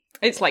Yorkie.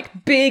 It's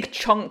like big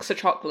chunks of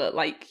chocolate,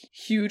 like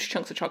huge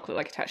chunks of chocolate,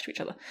 like attached to each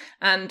other.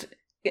 And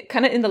it,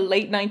 kind of in the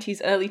late 90s,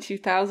 early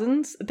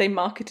 2000s, they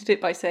marketed it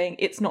by saying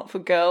it's not for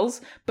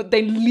girls, but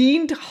they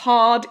leaned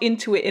hard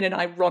into it in an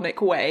ironic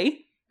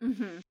way.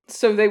 Mm-hmm.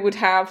 So they would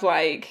have,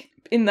 like,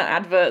 in the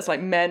adverts,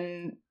 like,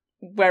 men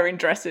wearing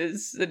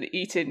dresses and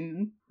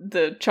eating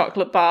the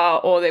chocolate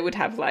bar, or they would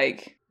have,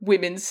 like,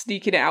 women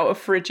sneaking it out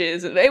of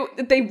fridges.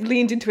 They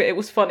leaned into it. It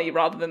was funny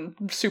rather than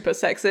super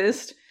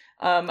sexist.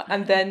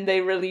 And then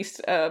they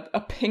released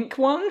a pink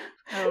one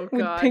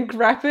with pink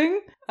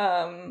wrapping.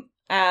 Yeah,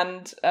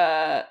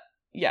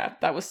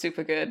 that was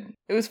super good.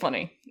 It was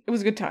funny. It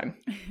was a good time.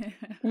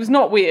 It was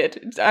not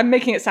weird. I'm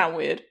making it sound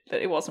weird,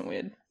 but it wasn't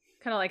weird.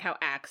 Kind of like how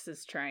Axe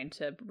is trying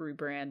to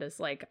rebrand as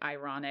like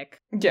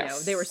ironic. Yes. You know,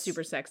 they were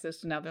super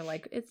sexist, and now they're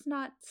like, it's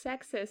not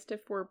sexist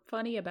if we're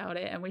funny about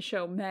it, and we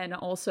show men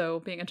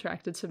also being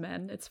attracted to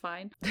men. It's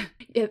fine.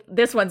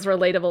 This one's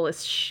relatable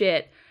as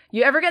shit.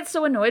 You ever get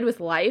so annoyed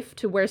with life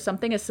to where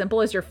something as simple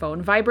as your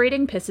phone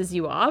vibrating pisses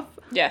you off?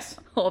 Yes.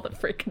 All the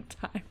freaking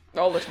time.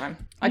 All the time.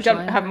 I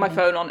don't have my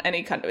phone on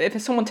any kind of... If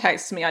someone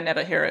texts me, I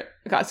never hear it.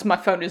 Guys, my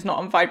phone is not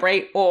on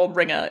vibrate or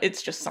ringer.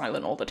 It's just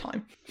silent all the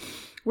time.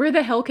 Where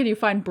the hell can you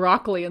find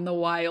broccoli in the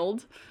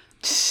wild?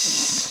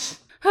 So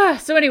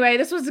anyway,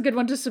 this was a good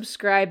one to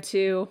subscribe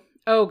to.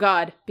 Oh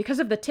God, because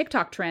of the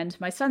TikTok trend,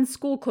 my son's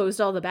school closed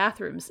all the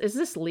bathrooms. Is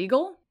this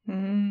legal?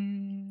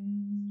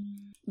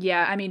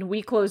 Yeah, I mean,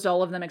 we closed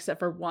all of them except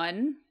for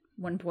one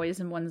boys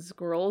and one's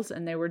girls,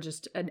 and they were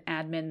just an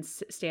admin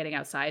standing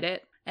outside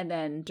it. And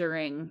then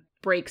during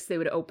breaks, they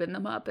would open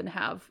them up and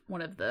have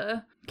one of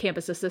the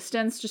campus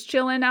assistants just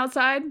chilling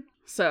outside.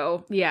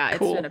 So yeah, It's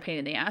been a pain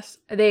in the ass.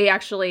 They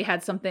actually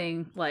had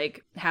something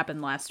like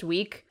happen last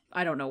week.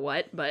 I don't know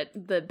what, but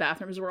the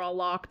bathrooms were all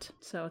locked.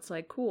 So it's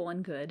like cool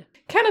and good.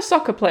 Can a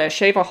soccer player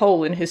shave a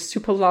hole in his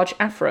super large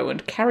afro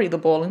and carry the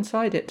ball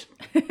inside it?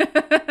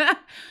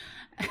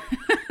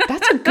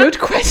 That's a good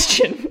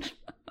question.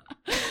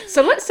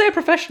 So let's say a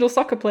professional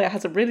soccer player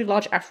has a really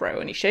large afro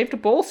and he shaved a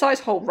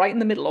ball-sized hole right in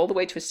the middle all the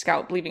way to his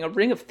scalp, leaving a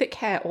ring of thick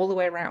hair all the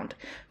way around.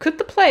 Could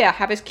the player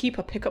have his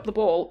keeper pick up the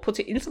ball, put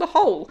it into the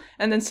hole,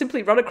 and then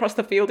simply run across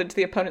the field into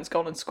the opponent's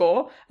goal and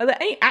score? Are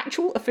there any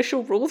actual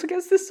official rules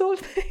against this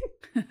sort of thing?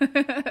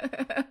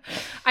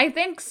 I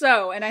think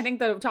so. And I think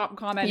the top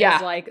comment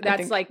is like,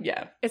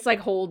 it's like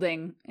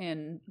holding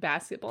in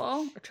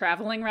basketball, or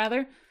traveling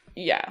rather.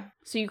 Yeah.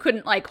 So you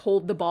couldn't like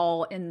hold the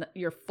ball in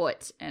your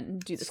foot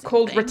and do this. It's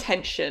called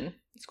retention.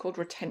 It's called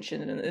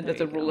retention, and there's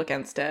a rule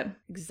against it.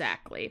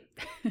 Exactly.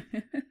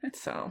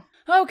 So.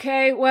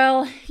 Okay,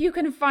 well, you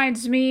can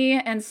find me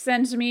and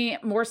send me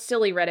more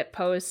silly Reddit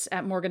posts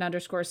at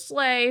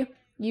Morgan_Slay.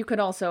 You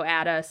could also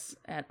add us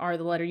at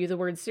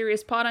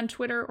r_u_seriouspod on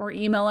Twitter, or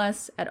email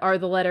us at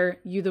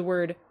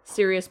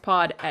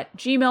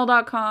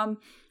r_u_seriouspod@gmail.com.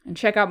 And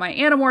check out my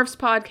Animorphs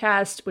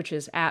podcast, which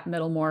is at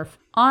Middlemorph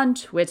on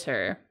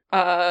Twitter.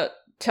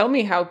 Tell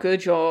me how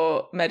good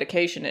your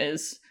medication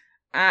is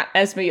at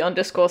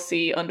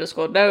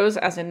Esme_C_knows,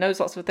 as in knows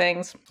lots of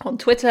things, on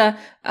Twitter.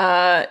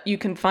 You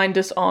can find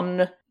us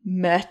on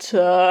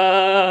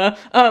Meta,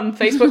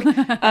 Facebook,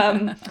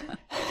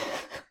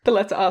 the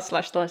letter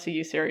R/the letter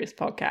U serious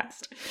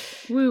podcast.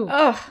 Woo.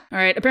 All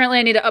right. Apparently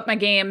I need to up my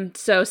game.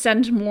 So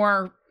send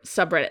more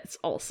subreddits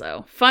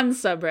also. Fun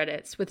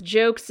subreddits with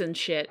jokes and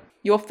shit.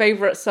 Your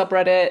favorite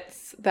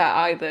subreddits that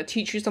either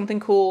teach you something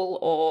cool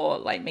or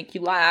like make you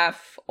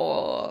laugh,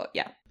 or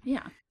yeah.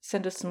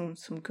 Send us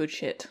some good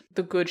shit.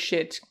 The good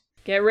shit.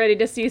 Get ready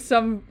to see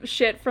some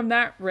shit from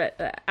that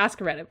Ask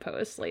a Reddit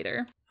post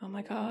later. Oh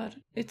my god.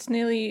 It's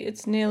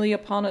nearly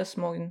upon us,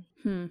 Morgan.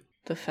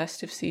 The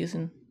festive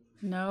season.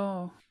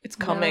 No. It's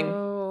coming.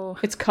 No.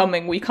 It's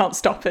coming. We can't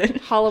stop it.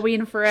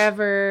 Halloween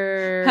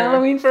forever.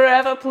 Halloween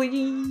forever,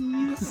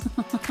 please.